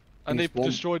 And they spawn.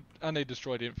 destroyed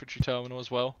the infantry terminal as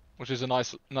well, which is a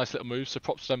nice little move. So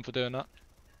props to them for doing that.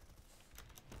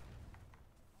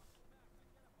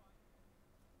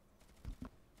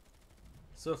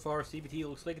 So far, CBT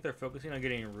looks like they're focusing on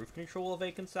getting roof control of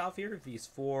Aiken South here. These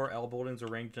 4 L buildings are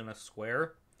arranged in a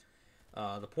square.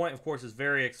 The point, of course, is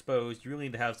very exposed. You really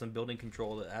need to have some building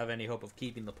control to have any hope of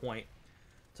keeping the point.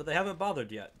 So they haven't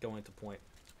bothered yet going to point.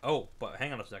 Oh, but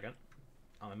hang on a second.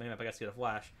 On the minimap, I guess get a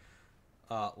flash.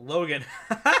 Logan.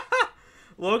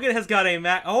 Logan has got a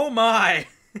Mac. Oh my!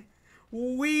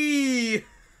 Wee!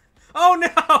 Oh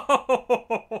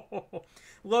no!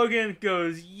 Logan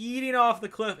goes yeeting off the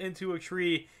cliff into a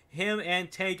tree. Him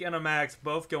and Tank and a Max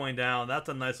both going down. That's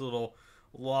a nice little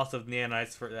loss of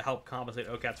nanites to help compensate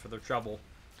OKTZ for their trouble.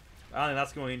 I don't think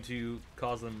that's going to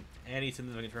cause them any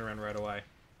significant turnaround right away.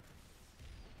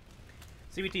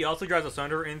 CBT also drives a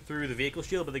Sunder in through the vehicle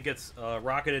shield, but it gets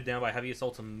rocketed down by heavy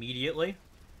assaults immediately.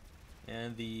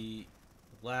 And the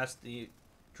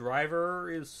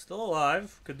driver is still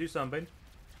alive, could do something.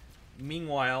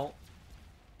 Meanwhile,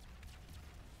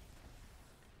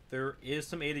 there is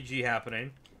some A to G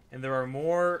happening, and there are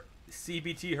more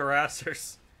CBT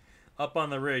harassers up on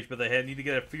the ridge, but they need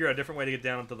to figure out a different way to get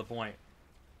down to the point.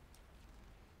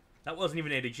 That wasn't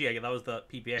even A to G, that was the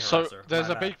PPA harasser. So there's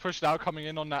a big push now coming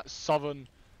in on that southern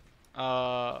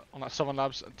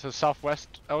labs to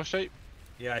southwest L shape.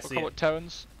 Yeah, I see it.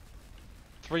 Terrans.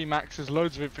 3 maxes,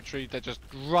 loads of infantry, they're just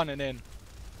running in.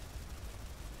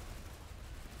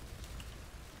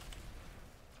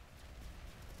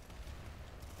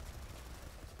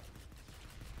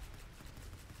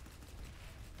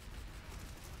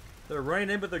 They're running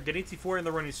in, but they're getting C4 and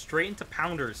they're running straight into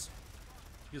pounders.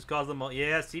 Just cause them all.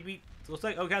 Yeah, CB. Looks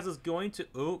like OKTZ is going to.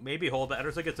 Oh, maybe hold that.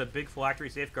 Looks like it's a big phylactery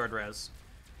safeguard res.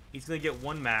 He's going to get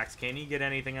 1 max. Can he get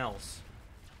anything else?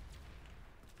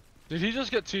 Did he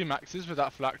just get 2 maxes with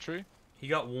that phylactery? He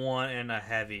got 1 and a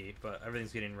heavy, but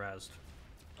everything's getting rezzed.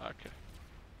 Okay.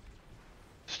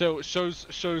 Still, it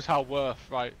shows how worth,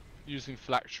 right, using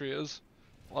phylactery is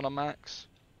on a max.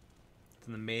 It's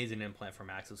an amazing implant for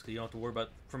maxes, because you don't have to worry about...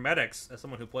 For medics, as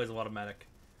someone who plays a lot of medic,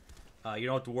 you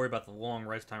don't have to worry about the long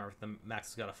res timer if the max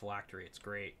has got a phylactery. It's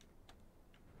great.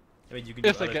 I mean, you can do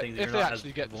other things if you're not as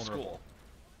vulnerable.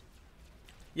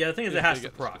 Yeah, the thing is, it has to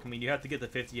proc. I mean, you have to get the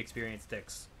 50 experience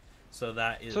ticks. So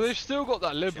that is... So they've still got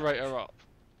that Liberator up.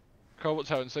 Cobalt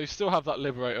Terrans, they still have that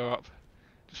Liberator up.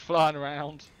 Just flying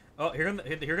around. Oh, here come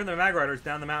the Mag Riders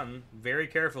down the mountain, very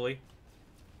carefully.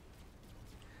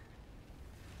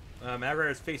 Mag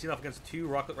Riders facing off against 2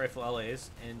 rocket rifle LAs,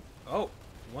 and oh,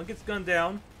 1 gets gunned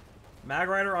down. Mag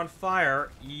Rider on fire.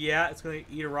 Yeah, it's going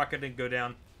to eat a rocket and go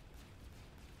down.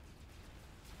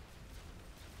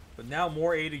 But now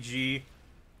more A to G.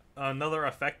 Another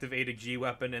effective A to G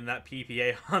weapon in that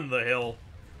PPA on the hill.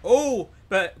 Oh,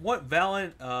 but what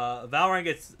Valorant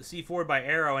gets C4'd by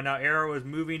Arrow, and now Arrow is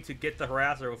moving to get the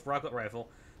harasser with rocket rifle.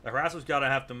 The harasser's got to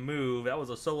have to move. That was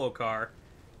a solo car.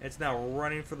 It's now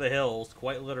running for the hills,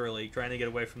 quite literally, trying to get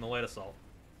away from the light assault.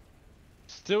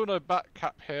 Still no back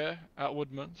cap here at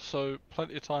Woodman, so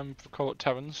plenty of time for Cobalt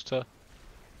Terrans to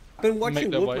I've been watching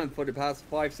make their Woodman way. for the past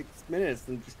 5-6 minutes,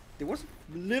 and there was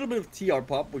a little bit of TR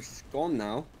pop, which is gone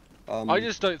now. I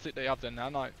just don't think they have the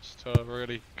nanites to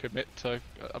really commit to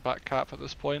a back cap at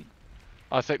this point.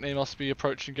 I think they must be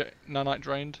approaching getting nanite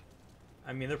drained.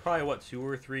 I mean, they're probably, what, 2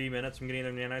 or 3 minutes from getting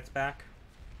their nanites back?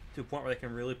 To a point where they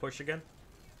can really push again?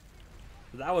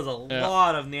 That was a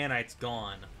lot of nanites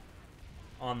gone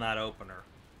on that opener.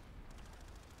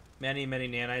 Many, many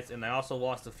nanites, and they also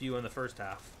lost a few in the first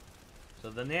half. So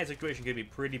the nanite situation could be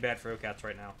pretty bad for OKTZ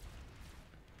right now.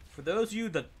 For those of you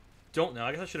that don't know,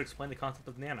 I guess I should explain the concept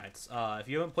of nanites. If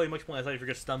you haven't played much more, I thought if you're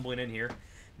just stumbling in here.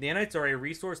 Nanites are a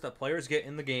resource that players get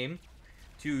in the game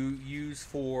to use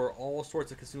for all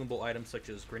sorts of consumable items such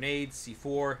as grenades,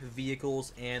 C4,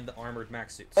 vehicles, and the armored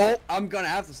max suits. Oh, I'm gonna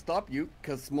have to stop you,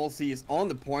 because Small C is on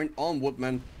the point, on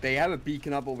Woodman. They have a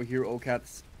beacon up over here,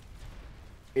 OKTZ.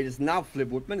 It is now flip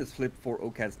Woodman, it's flipped for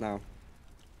OKTZ now.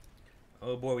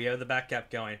 Oh boy, we have the back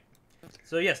cap going.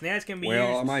 So yes, nanites can be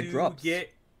used to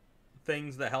get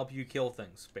things that help you kill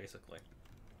things, basically.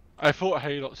 I thought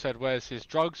Haylot said, "Where's his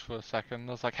drugs?" for a second.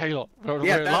 I was like, "Haylot, we're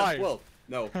that live." Well,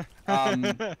 no. I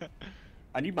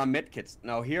need my medkits.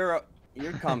 Now here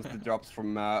comes the drops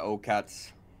from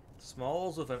OKTZ.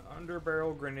 Smalls with an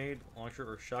underbarrel grenade launcher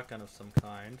or shotgun of some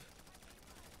kind.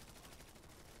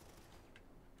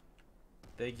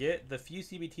 They get the few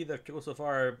CBT that killed so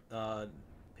far.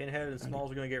 Pinhead and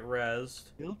Smalls are going to get rezzed.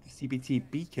 Build the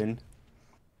CBT beacon.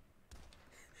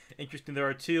 Interesting. There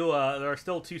are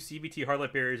still 2 CBT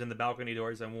hardlight barriers in the balcony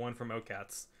doors, and 1 from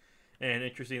OKTZ. And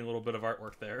interesting little bit of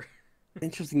artwork there.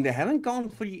 Interesting. They haven't gone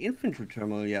for the infantry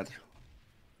terminal yet.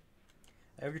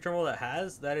 Every terminal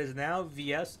that is now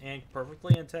VS and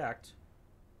perfectly intact.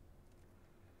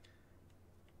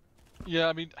 Yeah,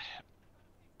 I mean,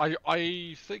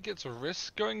 I think it's a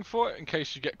risk going for it in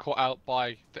case you get caught out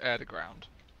by the air to ground.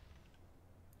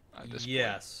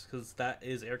 Yes, because that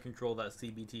is air control that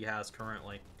CBT has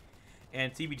currently.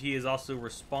 And CBT is also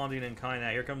responding in kind.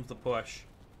 Now, here comes the push.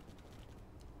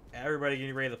 Everybody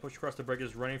getting ready to push across the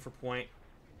bridges, running for point.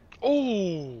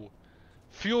 Oh!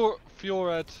 Fiored,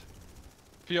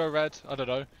 I don't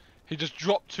know. He just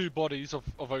dropped 2 bodies of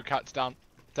OKTZ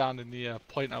down in the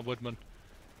point at Woodman.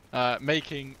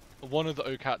 Making one of the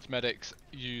OKTZ medics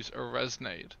use a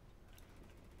resnade.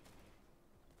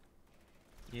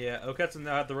 Yeah, OKTZ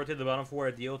now have to rotate the bottom four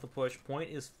to deal with the push. Point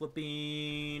is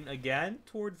flipping again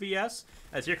toward VS,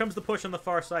 as here comes the push on the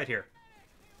far side here.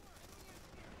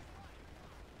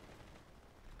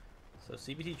 So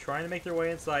CBT trying to make their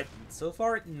way inside. So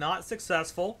far, not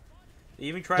successful. They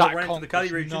even try to run into the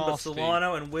Cuddy region, but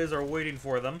Solano and Wiz are waiting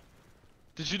for them.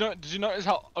 Did you notice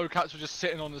how OKTZ were just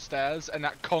sitting on the stairs and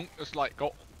that conk just like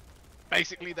got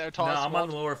basically their entire No, I'm squad? on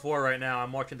the lower floor right now.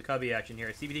 I'm watching the Cubby action here.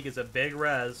 CBT gets a big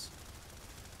res.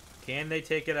 Can they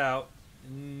take it out?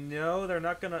 No, they're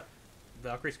not gonna.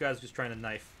 Valkyrie Sky's just trying to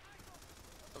knife.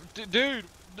 Dude,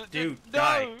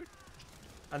 die. no!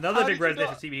 Another How big did you res there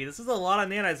not- for CBT. This is a lot of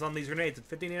nanites on these grenades. It's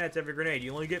 50 nanites every grenade.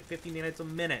 You only get 50 nanites a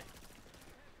minute.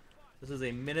 This is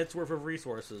a minute's worth of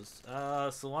resources.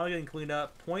 Solana getting cleaned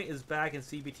up. Point is back in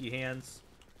CBT hands.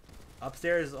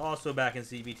 Upstairs is also back in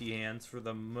CBT hands for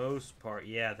the most part.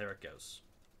 Yeah, there it goes.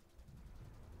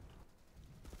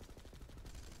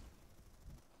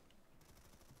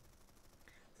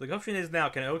 So the question is now,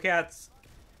 can OKTZ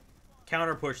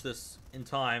counter push this in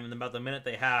time in about the minute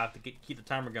they have to keep the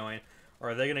timer going? Or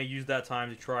are they going to use that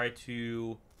time to try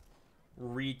to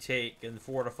retake and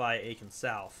fortify Aiken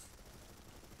South?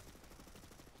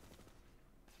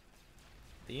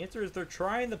 The answer is they're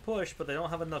trying to push, but they don't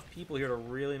have enough people here to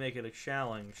really make it a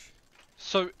challenge.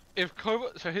 So if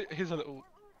here's a little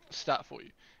stat for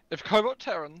you. If Cobalt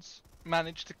Terrans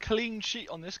manage to clean sheet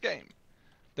on this game,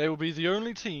 they will be the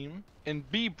only team in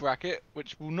B bracket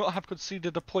which will not have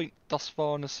conceded a point thus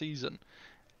far in the season.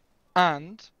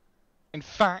 And, in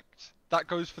fact, that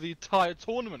goes for the entire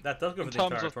tournament. That does go for in the entire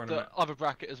terms of tournament. the other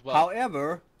bracket as well.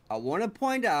 However, I want to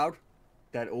point out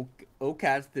that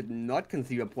OKTZ did not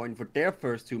concede a point for their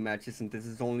first two matches, and this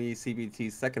is only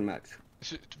CBT's second match.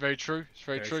 It's very true. It's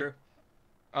very true.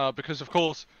 True. Because of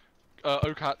course,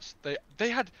 OKTZ they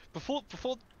had before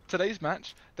today's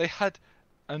match they had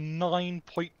a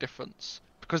 9-point difference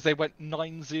because they went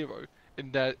 9-0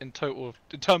 in total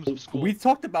in terms of score. We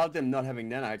talked about them not having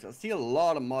nanites. I see a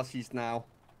lot of Mossies now.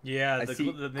 Yeah, I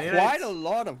see the quite a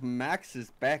lot of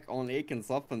Maxes back on Aiken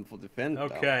Southland for defense.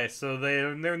 Okay, so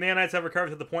their nanites have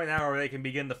recovered to the point now where they can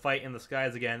begin to fight in the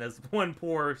skies again, as one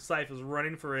poor Scythe is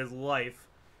running for his life.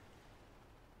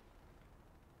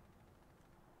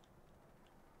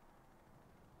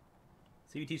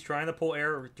 CBT's trying to pull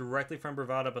air directly from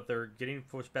Bravada, but they're getting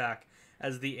pushed back.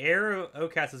 As the air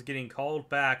OKTZ is getting called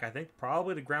back, I think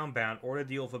probably to ground bound or to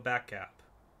deal with a back cap.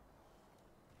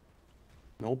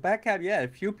 No back cap yet. A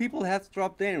few people have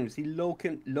dropped in. We see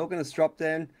Logan has dropped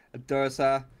in.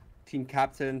 Dursa, team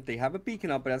captain. They have a beacon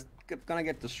up, but that's gonna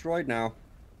get destroyed now.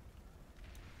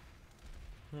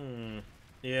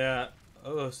 Yeah.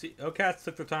 Oh, see, OKTZ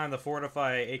took the time to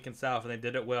fortify Aiken South, and they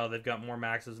did it well. They've got more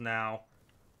maxes now.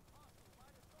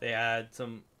 They had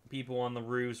some people on the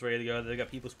roofs ready to go. They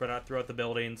got people spread out throughout the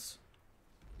buildings,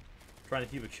 trying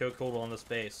to keep a chokehold on the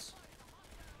space.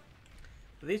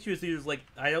 But the issue is, like,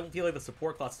 I don't feel like the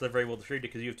support classes are very well distributed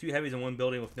because you have two heavies in one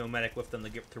building with no medic with them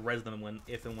to res them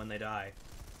if and when they die.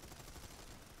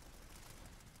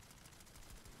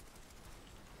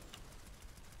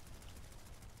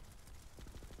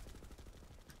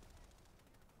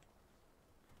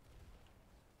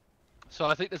 So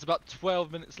I think there's about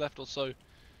 12 minutes left or so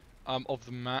of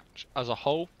the match as a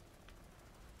whole,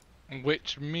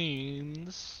 which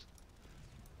means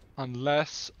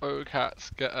unless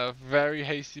OKTZ get a very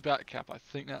hasty back cap, I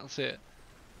think that's it.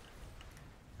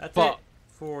 That's it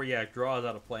for, yeah, draws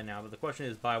out of play now, but the question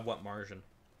is by what margin?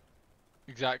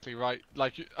 Exactly right.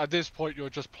 Like at this point, you're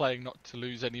just playing not to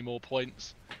lose any more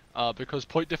points, because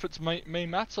point difference may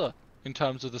matter in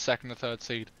terms of the second or third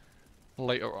seed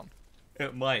later on.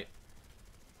 It might.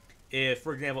 If,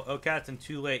 for example, OKTZ and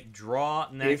Too Late draw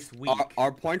next week. Are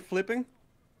point flipping?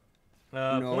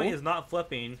 No. Point is not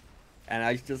flipping. And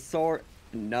I just saw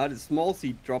another small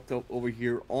seed dropped up over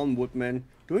here on Woodman.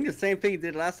 Doing the same thing he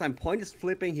did last time. Point is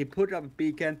flipping. He put up a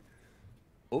beacon.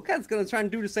 OKTZ's going to try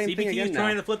and do the same thing again CBT is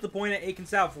trying to flip the point at Aiken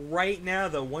South right now.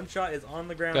 The one shot is on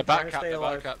the ground. They're back capped.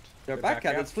 Their back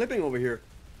cap is flipping over here.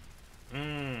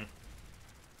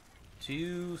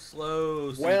 Too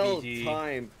slow, CBT. Well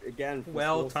timed again.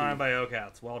 Well timed by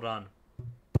OKTZ. Well done.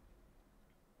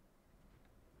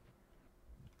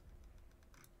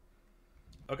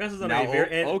 OKTZ is on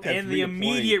and the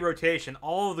immediate rotation.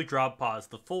 All of the drop pods,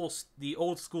 the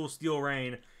old school steel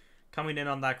rain, coming in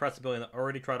on that crest building that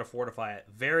already tried to fortify it.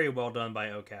 Very well done by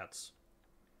OKTZ.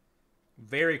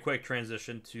 Very quick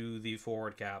transition to the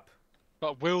forward cap.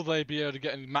 But will they be able to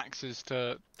get any maxes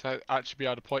to actually be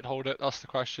able to point hold it? That's the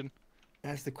question.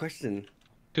 That's the question.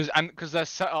 Because their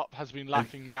setup has been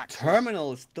lacking access.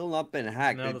 Terminal has still not been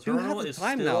hacked. No, They the do have terminal the is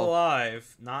time still now.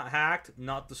 alive, not hacked,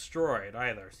 not destroyed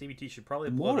either. CBT should probably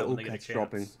blow More it when they get a OKTZ chance.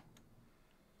 dropping.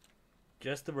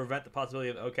 Just to prevent the possibility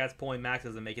of OKTZ pulling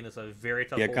maxes and making this a very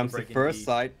tough Here hole comes to the break first indeed.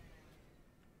 side.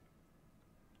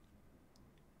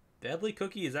 Deadly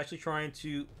Cookie is actually trying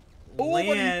to Oh, but he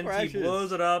land. He crashes.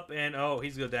 blows it up, and oh,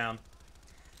 he's go down.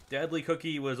 Deadly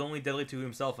Cookie was only deadly to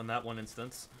himself in that one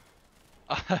instance.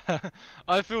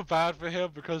 I feel bad for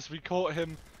him because we caught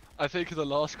him, I think, in the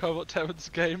last Cobalt Terrans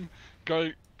game,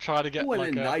 try to get Oh, and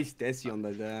like a nice Desi on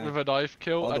with the a knife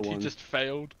kill, other and he one. just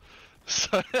failed.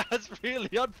 So that's really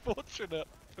unfortunate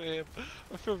for him.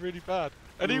 I feel really bad.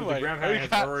 Anyway, ground pound has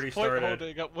OKTZ already point started.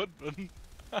 holding at Woodman.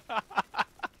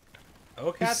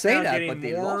 OKTZ say now that, getting but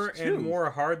they more lost and too. more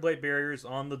hard light barriers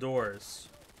on the doors.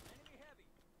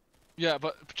 Yeah,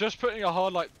 but just putting a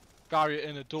hard light barrier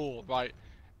in a door, right?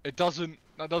 That doesn't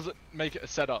make it a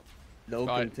setup. Logan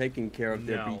Right. taking care of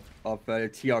their No.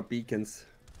 TR beacons.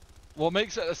 What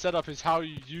makes it a setup is how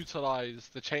you utilize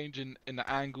the change in the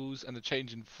angles and the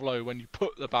change in flow when you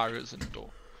put the barriers in the door.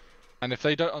 And if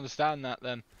they don't understand that,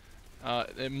 then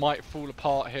it might fall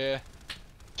apart here.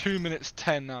 2 minutes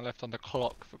 10 now left on the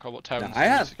clock for Cobalt Now, Terrans. I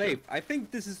have faith. I think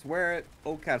this is where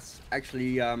OKTZ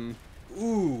actually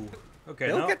Ooh. Okay,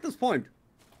 they'll no. get this point.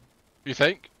 You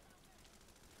think?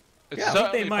 It's Yeah, I think I think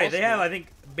certainly they might. They possible. have, I think,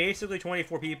 basically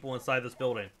 24 people inside this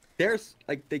building. There's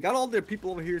like they got all their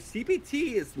people over here.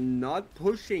 CBT is not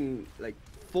pushing like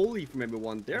fully from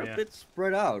everyone. They're Yeah. a bit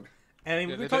spread out. And I mean,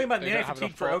 Yeah, we they were talking don't- about they nano don't have fatigue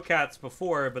enough for drop. OKTZ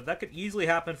before, but that could easily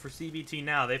happen for CBT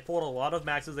now. They pulled a lot of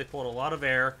maxes. They pulled a lot of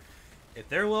air. If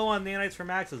they're low on nanites for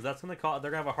maxes, that's gonna cause.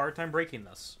 They're gonna have a hard time breaking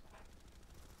this.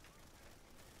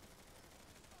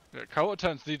 Yeah, Cobalt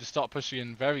Terrans need to start pushing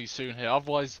in very soon here.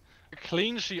 Otherwise, the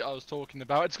clean sheet I was talking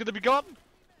about, it's going to be gone.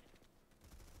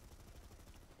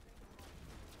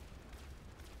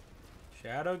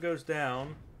 Shadow goes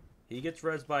down. He gets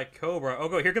rezzed by Cobra. Oh,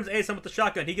 go! Here comes Asen with the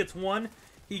shotgun. He gets one.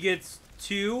 He gets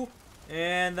two.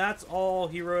 And that's all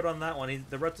he wrote on that one.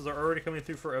 The rest are already coming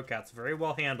through for OKTZ. Very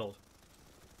well handled.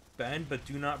 Bend, but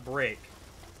do not break.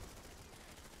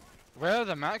 Where are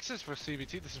the maxes for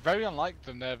CBT? This is very unlike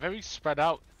them. They're very spread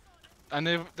out. And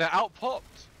they're out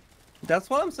popped. That's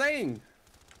what I'm saying.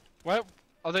 Where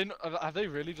are they? Have they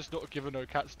really just not given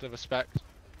OKTZ the respect?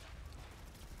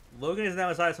 Logan is now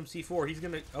inside some C4. He's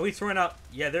gonna. Oh, he's throwing out.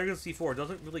 Yeah, there goes C4.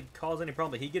 Doesn't really cause any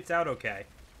problem, but he gets out okay.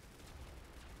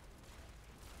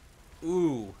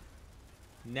 Ooh.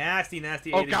 Nasty,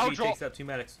 nasty. Oh, A to Gal B drop. takes out 2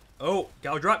 medics. Oh,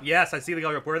 Gal drop. Yes, I see the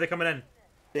Gal drop. Where are they coming in?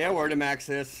 There were the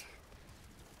maxes.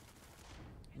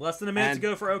 Less than a minute to And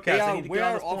go for OKTZ. They They are need to get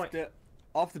on aware this point.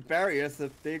 of the barriers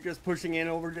if they're just pushing in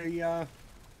over the.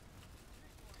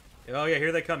 Oh yeah,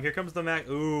 here they come. Here comes the max.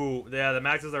 Ooh, yeah, the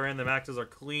maxes are in. The maxes are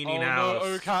cleaning house.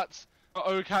 No,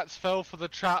 OKTZ fell for the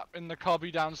trap in the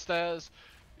cubby downstairs.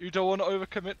 You don't want to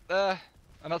overcommit there,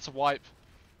 and that's a wipe.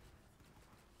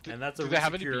 And that's a Do they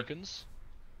have any resecure. beacons?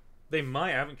 They might.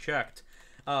 I haven't checked.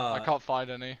 I can't find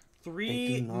any.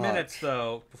 3 not. minutes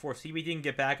though before CBT can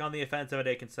get back on the offensive at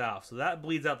Aiken South, so that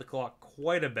bleeds out the clock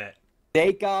quite a bit.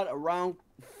 They got around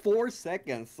 4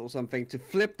 seconds or something to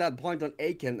flip that point on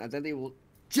Aiken, and then they will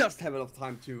just have enough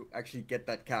time to actually get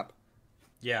that cap.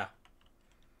 Yeah.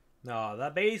 No,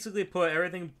 that basically put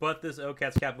everything but this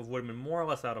OKTZ cap of Woodman more or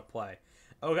less out of play.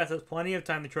 OKTZ has plenty of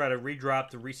time to try to redrop,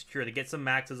 to resecure, to get some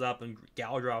maxes up and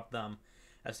gal drop them.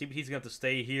 As CBT's going to have to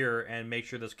stay here and make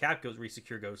sure this cap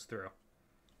resecure goes through.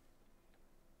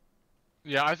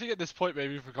 Yeah, I think at this point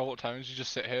maybe for Cobalt Terrans you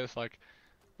just sit here. It's like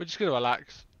we're just gonna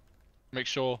relax, make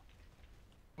sure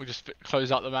we just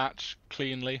close out the match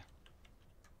cleanly.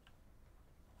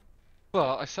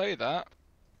 Well, I say that.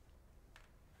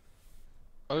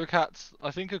 OKTZ,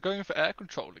 I think, are going for air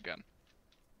control again.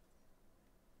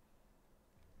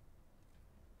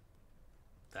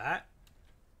 That?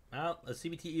 Well, has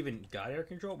CBT even got air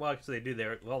control? Well, actually they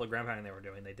do. Well, the ground pounding they were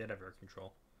doing, they did have air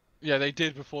control. Yeah, they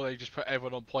did before they just put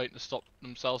everyone on point to stop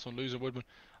themselves from losing Woodman.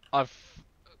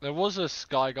 There was a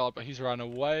Sky Guard, but he's ran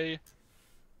away.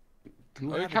 Do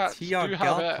have a OKTZ TR do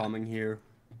have gal it. coming here.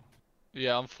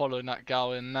 Yeah, I'm following that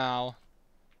gal in now.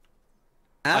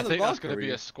 And I a think that's going to be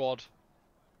Valkyrie. a squad.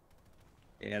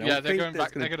 Yeah, I don't Yeah, they're think going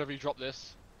that's back. They're going to redrop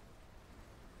this.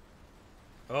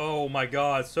 Oh my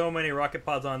god, so many rocket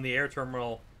pods on the air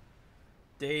terminal.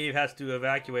 Dave has to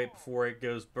evacuate before it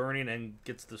goes burning and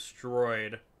gets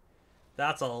destroyed.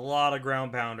 That's a lot of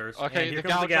ground pounders. Okay, and here the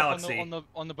comes the gal drop Galaxy.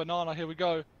 on the banana. Here we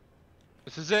go.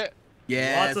 This is it.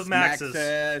 Yes, Lots of maxes.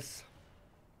 maxes.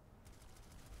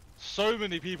 So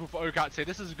many people for OKTZ here.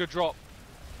 This is a good drop.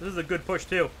 This is a good push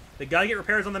too. They gotta get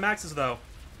repairs on the maxes though.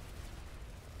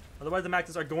 Otherwise, the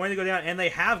Maxes are going to go down, and they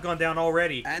have gone down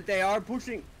already. And they are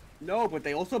pushing. No, but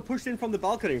they also pushed in from the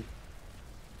balcony.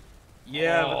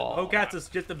 Yeah, but OKTZ is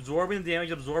just absorbing the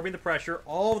damage, absorbing the pressure.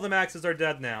 All of the Maxes are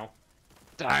dead now.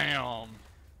 Damn.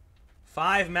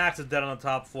 5 Maxes dead on the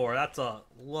top floor. That's a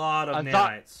lot of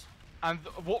nanites. And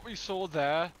what we saw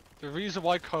there, the reason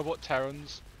why Cobalt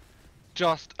Terrans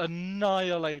just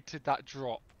annihilated that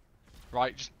drop,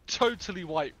 right? Just totally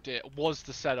wiped it, was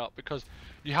the setup, because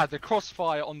you had the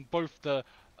crossfire on both the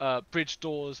bridge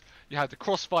doors, you had the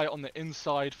crossfire on the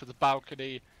inside for the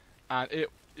balcony, and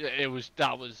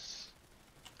that was.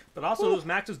 But also, those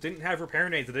Maxes didn't have repair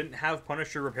nades. They didn't have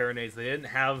Punisher repair nades. They didn't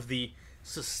have the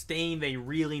sustain they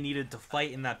really needed to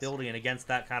fight in that building and against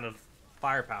that kind of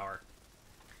firepower.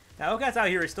 Now, OKTZ out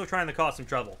here is still trying to cause some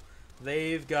trouble.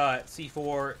 They've got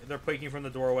C4. They're peeking from the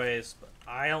doorways. But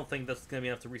I don't think that's going to be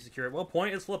enough to resecure it. Well,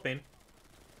 point is flipping.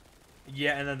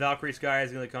 Yeah, and then Valkyrie Sky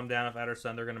is going to come down if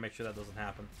Ederson. They're going to make sure that doesn't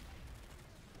happen.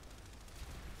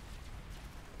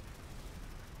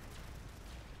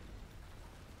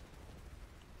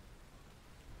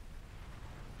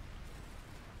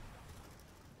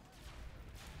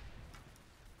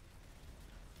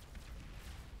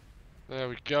 There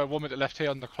we go. 1 minute left here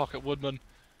on the clock at Woodman.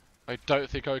 I don't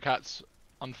think OKTZ,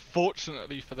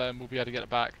 unfortunately for them, will be able to get it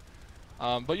back.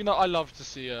 But you know, I love to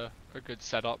see a good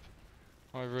setup.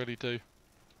 I really do.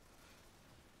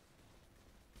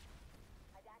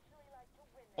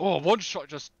 Oh, one shot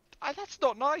just... that's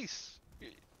not nice!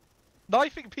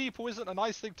 Knifing people isn't a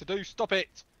nice thing to do. Stop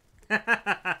it!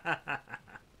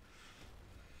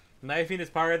 Knifing is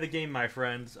part of the game, my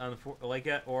friends. Like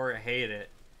it or hate it.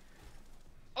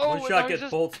 Oh, one shot gets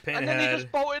bolts pinhead. And then he just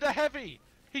bolted a heavy!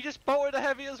 He just bolted a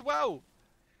heavy as well!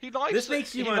 He knifes this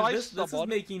makes you this is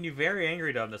making you very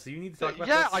angry, Dom. So you need to talk about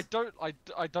yeah, this.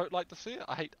 I don't like to see it.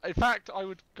 I hate. In fact, I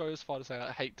would go as far to say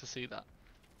I hate to see that.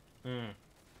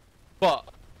 But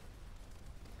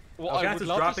what I would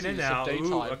love to see is some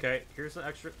daytime. Ooh, okay, here's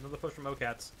another push from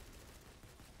OKTZ.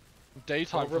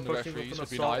 Daytime from the referees would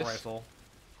be nice. Rifle.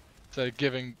 So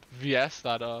giving VS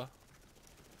that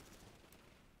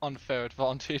unfair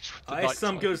advantage with the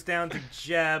nighttime. Goes down to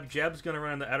Jeb. Jeb's gonna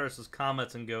run into Ederson's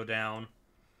Comets and go down.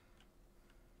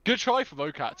 Good try from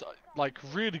OKTZ. Like,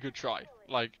 really good try.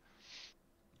 Like,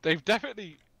 they've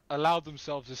definitely allowed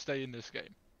themselves to stay in this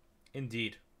game.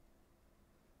 Indeed.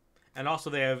 And also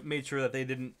they have made sure that they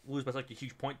didn't lose by such a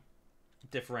huge point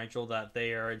differential, that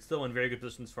they are still in very good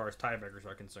position as far as tiebreakers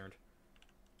are concerned.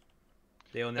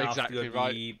 They will now exactly have to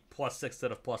go the +6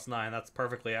 instead of +9. That's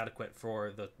perfectly adequate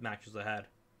for the matches ahead.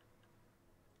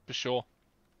 For sure.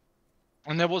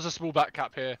 And there was a small back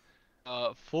cap here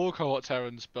for Cohort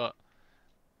Terrans, but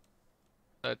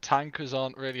tankers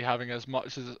aren't really having as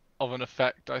much of an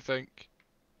effect, I think.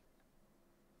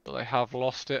 But they have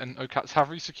lost it, and OKTZ have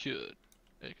resecured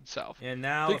Aiken South. And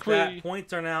now,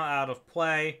 points are now out of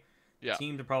play,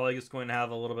 teams are probably just going to have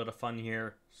a little bit of fun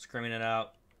here, screaming it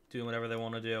out, doing whatever they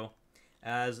want to do,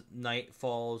 as night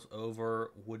falls over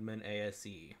Woodman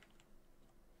ASE.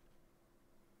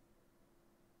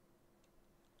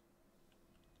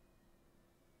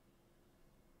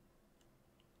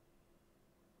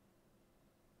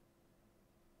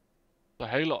 The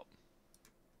Halo.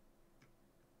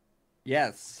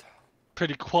 Yes.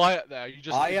 Pretty quiet there. You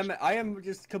just. I am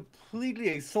just completely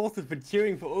exhausted for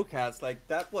cheering for OKTZ. Like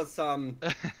that was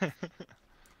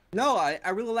No, I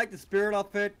really like the spirit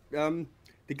of it.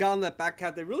 They got on that back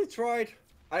cap. They really tried.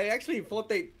 I actually thought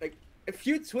they like a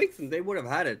few tweaks and they would have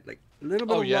had it. Like a little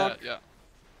bit of luck. Yeah.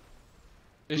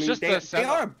 It's just they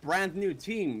are a brand new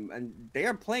team and they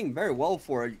are playing very well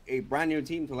for a brand new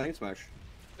team to LaneSmash.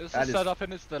 It's the setup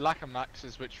and it's the lack of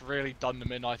maxes which really done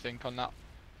them in, I think, on that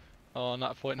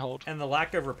point hold. And the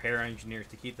lack of repair engineers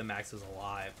to keep the maxes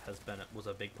alive was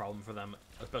a big problem for them,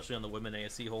 especially on the women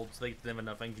ASC holds. They didn't have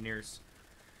enough engineers,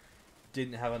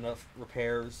 didn't have enough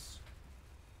repairs.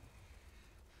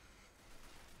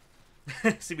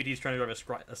 CBT is trying to drive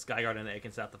a Skyguard in the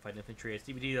Aiken South to fight infantry.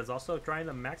 CBT is also trying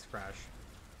to max crash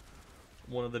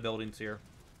one of the buildings here.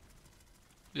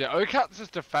 Yeah, OKTZ's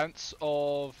defense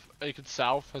of Aiken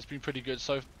South has been pretty good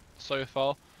so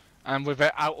far, and with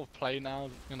it out of play now,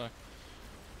 you know,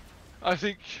 I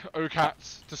think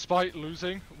OKTZ, despite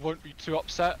losing, won't be too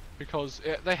upset because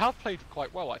they have played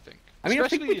quite well. I think. I mean, I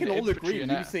think we can all agree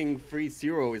losing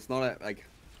 3-0 is not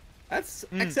that's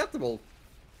acceptable.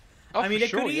 Oh, I mean,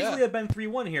 it could easily have been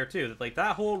 3-1 here too. Like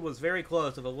that hold was very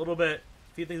close. If a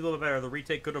few things a little bit better, the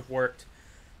retake could have worked.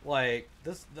 Like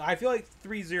this, I feel like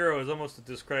 3-0 is almost a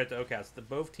discredit to OKTZ.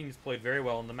 Both teams played very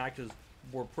well, and the matches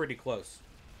were pretty close.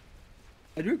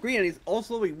 I do agree, and it's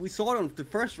also we saw it on the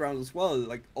first round as well.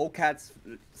 Like OCAT's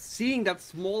seeing that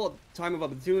small time of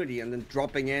opportunity and then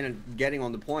dropping in and getting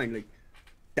on the point. Like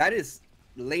that is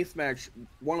LaneSmash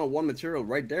 101 material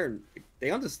right there.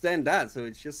 They understand that, so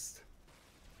it's just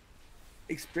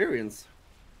experience.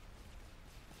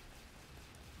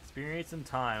 Experience and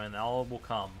time, and all will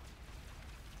come.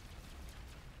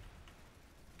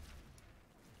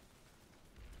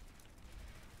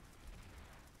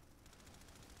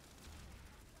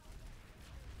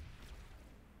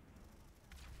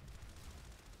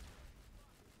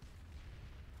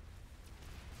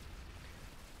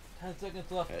 Ten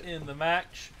seconds left in the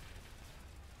match.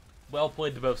 Well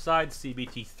played to both sides.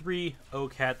 CBT 3,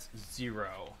 OCATS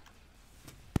 0.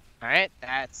 Alright,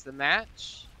 that's the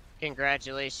match.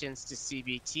 Congratulations to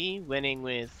CBT, winning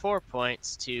with 4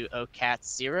 points to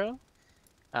OCATS 0.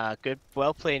 Good,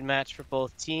 well-played match for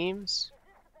both teams.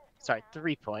 Sorry,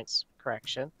 3 points,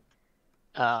 correction.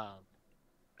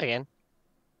 Again,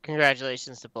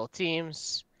 congratulations to both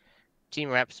teams. Team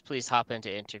reps, please hop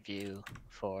into interview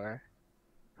for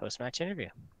post-match interview.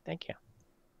 Thank you.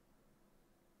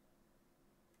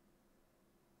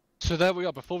 So there we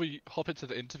are. Before we hop into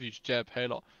the interviews, Jeb,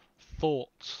 Haylock,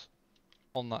 thoughts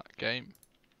on that game?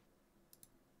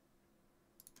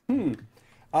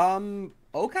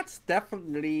 OCAT's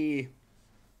definitely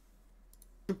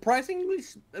surprisingly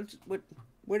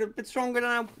with a bit stronger than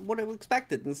I would have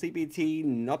expected. And CBT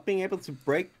not being able to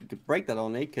break that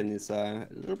on Aiken is a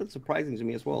little bit surprising to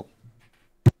me as well.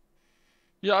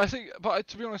 Yeah, I think, but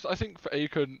to be honest, I think for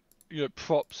Aiken, you know,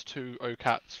 props to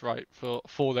OCATS, right,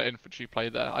 for their infantry play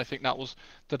there. I think that was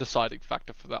the deciding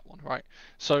factor for that one, right?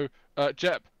 So,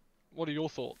 Jeb, what are your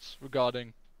thoughts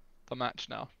regarding the match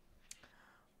now?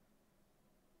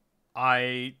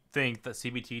 I think that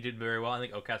CBT did very well. I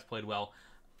think OCATS played well.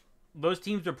 Those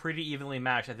teams are pretty evenly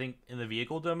matched, I think, in the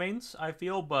vehicle domains, I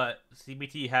feel, but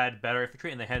CBT had better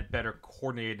infantry and they had better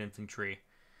coordinated infantry.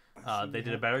 They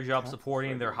did a better job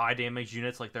supporting their high damage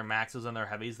units, like their maxes and their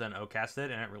heavies, than OCATS did,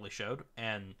 and it really showed.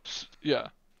 And yeah,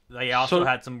 they also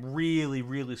had some really,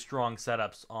 really strong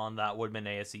setups on that Woodman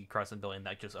ASE Crescent building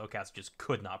that just OCATS just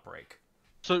could not break.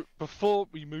 So before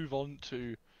we move on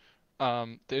to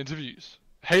the interviews,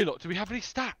 Haylock, do we have any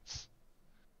stats?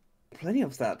 Plenty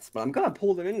of stats, but I'm gonna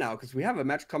pull them in now because we have a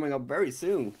match coming up very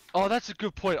soon. Oh, that's a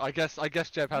good point. I guess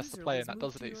Jeb has to play in that,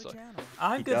 doesn't he? So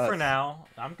I'm good for now.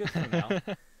 I'm good for now.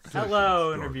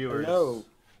 Hello, interviewers. Hello.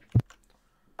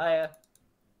 Hiya.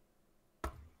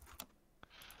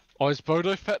 Oh, is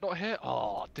Bodo Fett not here?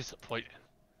 Oh, disappointing.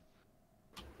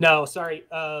 No, sorry.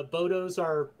 Bodo's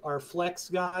our flex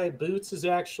guy. Boots is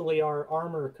actually our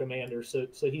armor commander, so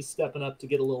he's stepping up to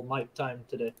get a little mic time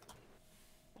today.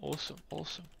 Awesome,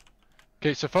 awesome.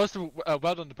 Okay, so first of all,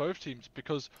 well done to both teams,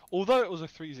 because although it was a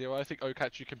 3-0, I think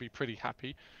OCATS, you can be pretty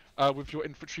happy with your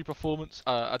infantry performance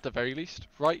at the very least,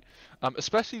 right?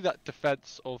 Especially that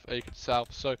defense of Aiken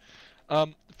South. So,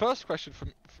 first question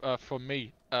from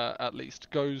me, at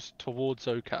least, goes towards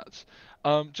OCATS.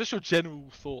 Just your general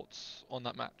thoughts on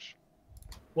that match.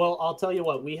 Well, I'll tell you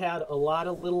what, we had a lot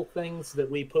of little things that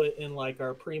we put in like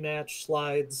our pre-match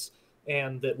slides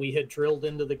and that we had drilled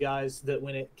into the guys that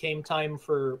when it came time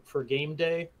for game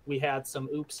day, we had some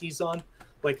oopsies on,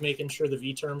 like making sure the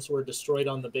V-terms were destroyed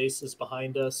on the bases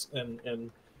behind us,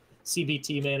 and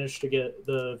CBT managed to get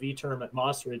the V-term at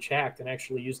Moss Ridge hacked and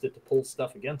actually used it to pull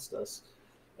stuff against us.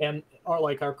 And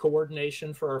our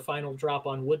coordination for our final drop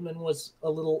on Woodman was a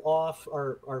little off.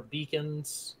 Our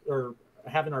beacons, or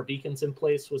having our beacons in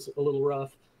place, was a little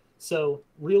rough. So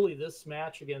really this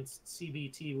match against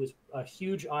CBT was a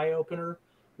huge eye-opener.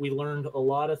 We learned a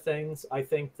lot of things. I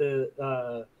think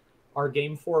that our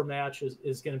Game 4 match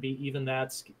is going to be even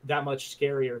that much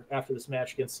scarier after this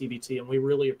match against CBT, and we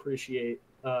really appreciate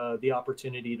the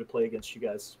opportunity to play against you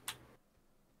guys.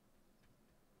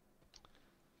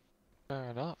 Fair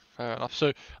enough, fair enough.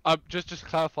 So, just to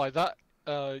clarify that,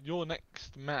 your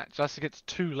next match, that's against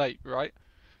Too Late, right?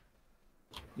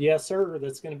 Yes, sir.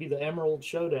 That's going to be the Emerald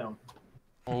Showdown.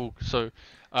 Oh, so,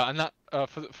 and that,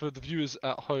 for the viewers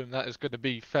at home, that is going to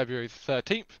be February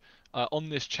 13th, on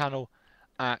this channel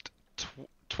at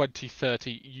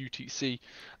 2030 UTC.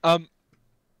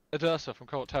 Adersa from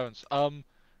Colt Terrence,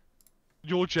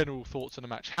 your general thoughts on the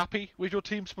match? Happy with your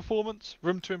team's performance?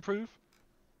 Room to improve?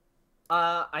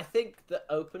 I think the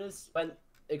openers went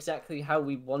exactly how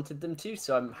we wanted them to,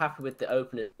 so I'm happy with the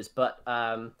openers. But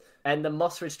and the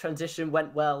Moss Ridge transition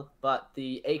went well, but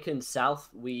the Aiken South,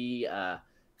 we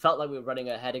felt like we were running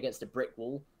ahead against a brick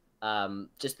wall.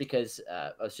 Just because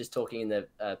I was just talking in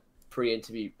the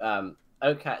pre-interview,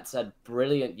 OCATS had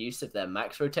brilliant use of their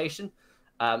max rotation.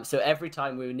 So every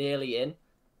time we were nearly in,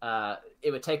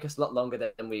 it would take us a lot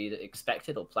longer than we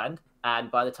expected or planned.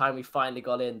 And by the time we finally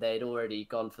got in, they'd already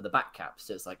gone for the back cap.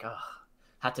 So it's like,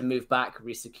 had to move back,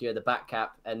 resecure the back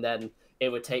cap, and then it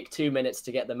would take 2 minutes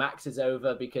to get the maxes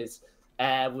over because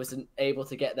Air wasn't able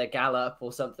to get their gal up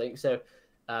or something. So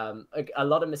a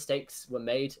lot of mistakes were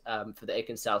made for the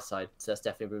Aiken South side. So there's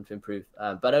definitely room to improve.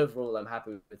 But overall, I'm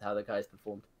happy with how the guys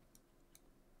performed.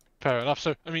 Fair enough.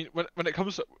 So, I mean, when it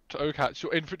comes to OCATs,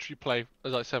 your infantry play,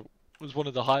 as I said, was one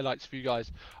of the highlights for you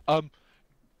guys.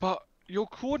 But your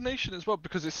coordination as well,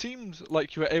 because it seemed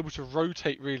like you were able to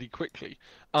rotate really quickly.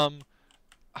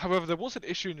 However, there was an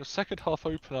issue in your second half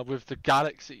opener with the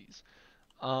Galaxies.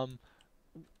 What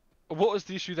was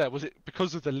the issue there? Was it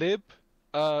because of the lib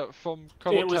from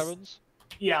Co-op Terrans?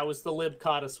 Yeah, it was the lib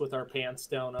caught us with our pants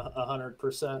down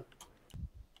 100%.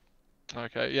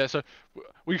 Okay, yeah, so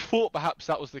we thought perhaps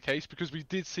that was the case because we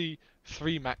did see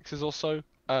 3 maxes or so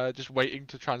just waiting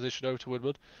to transition over to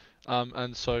Woodward.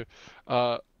 And so,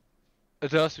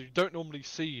 Adersa, you don't normally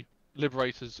see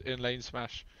Liberators in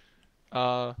LaneSmash.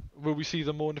 Will we see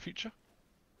them more in the future?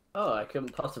 Oh, I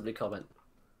couldn't possibly comment.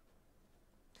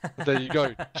 There you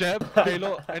go. Jeb,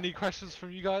 Halo, any questions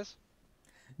from you guys?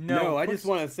 No, I just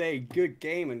want to say good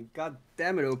game, and god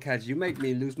damn it, OKTZ, you make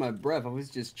me lose my breath. I was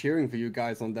just cheering for you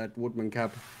guys on that Woodman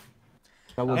cap.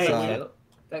 That was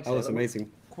that was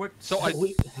amazing. Quick. So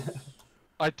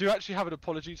I do actually have an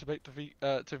apology to make to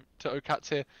OKTZ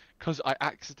here because I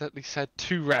accidentally said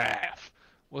 2ref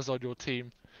was on your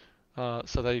team.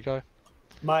 So there you go.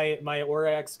 My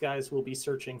Orax guys will be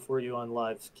searching for you on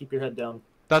live. Keep your head down.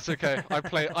 That's okay. I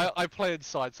play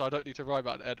inside, so I don't need to worry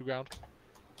about the underground.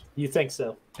 You think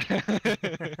so? Yeah,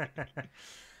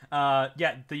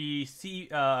 the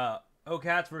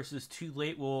OCATZ versus Too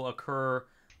Late will occur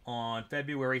on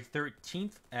February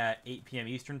 13th at 8 p.m.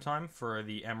 Eastern Time for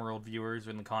the Emerald viewers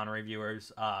and the Connery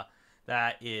viewers.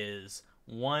 That is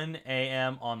 1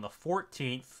 a.m. on the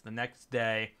 14th, the next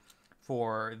day,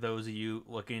 for those of you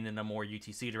looking in a more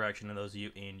UTC direction and those of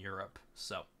you in Europe.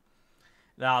 So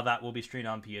now that will be streamed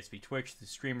on PSP Twitch. The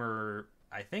streamer,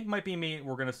 I think, might be me.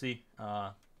 We're going to see.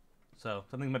 So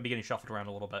something might be getting shuffled around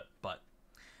a little bit. But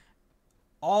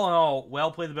all in all,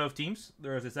 well played to both teams.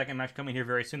 There is a second match coming here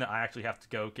very soon that I actually have to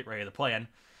go get ready to play in.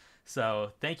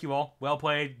 So thank you all. Well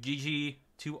played. GG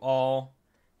to all.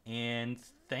 And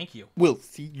thank you. We'll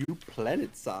see you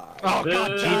planet side. Oh,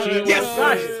 God, GG. Yes!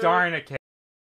 Gosh darn it.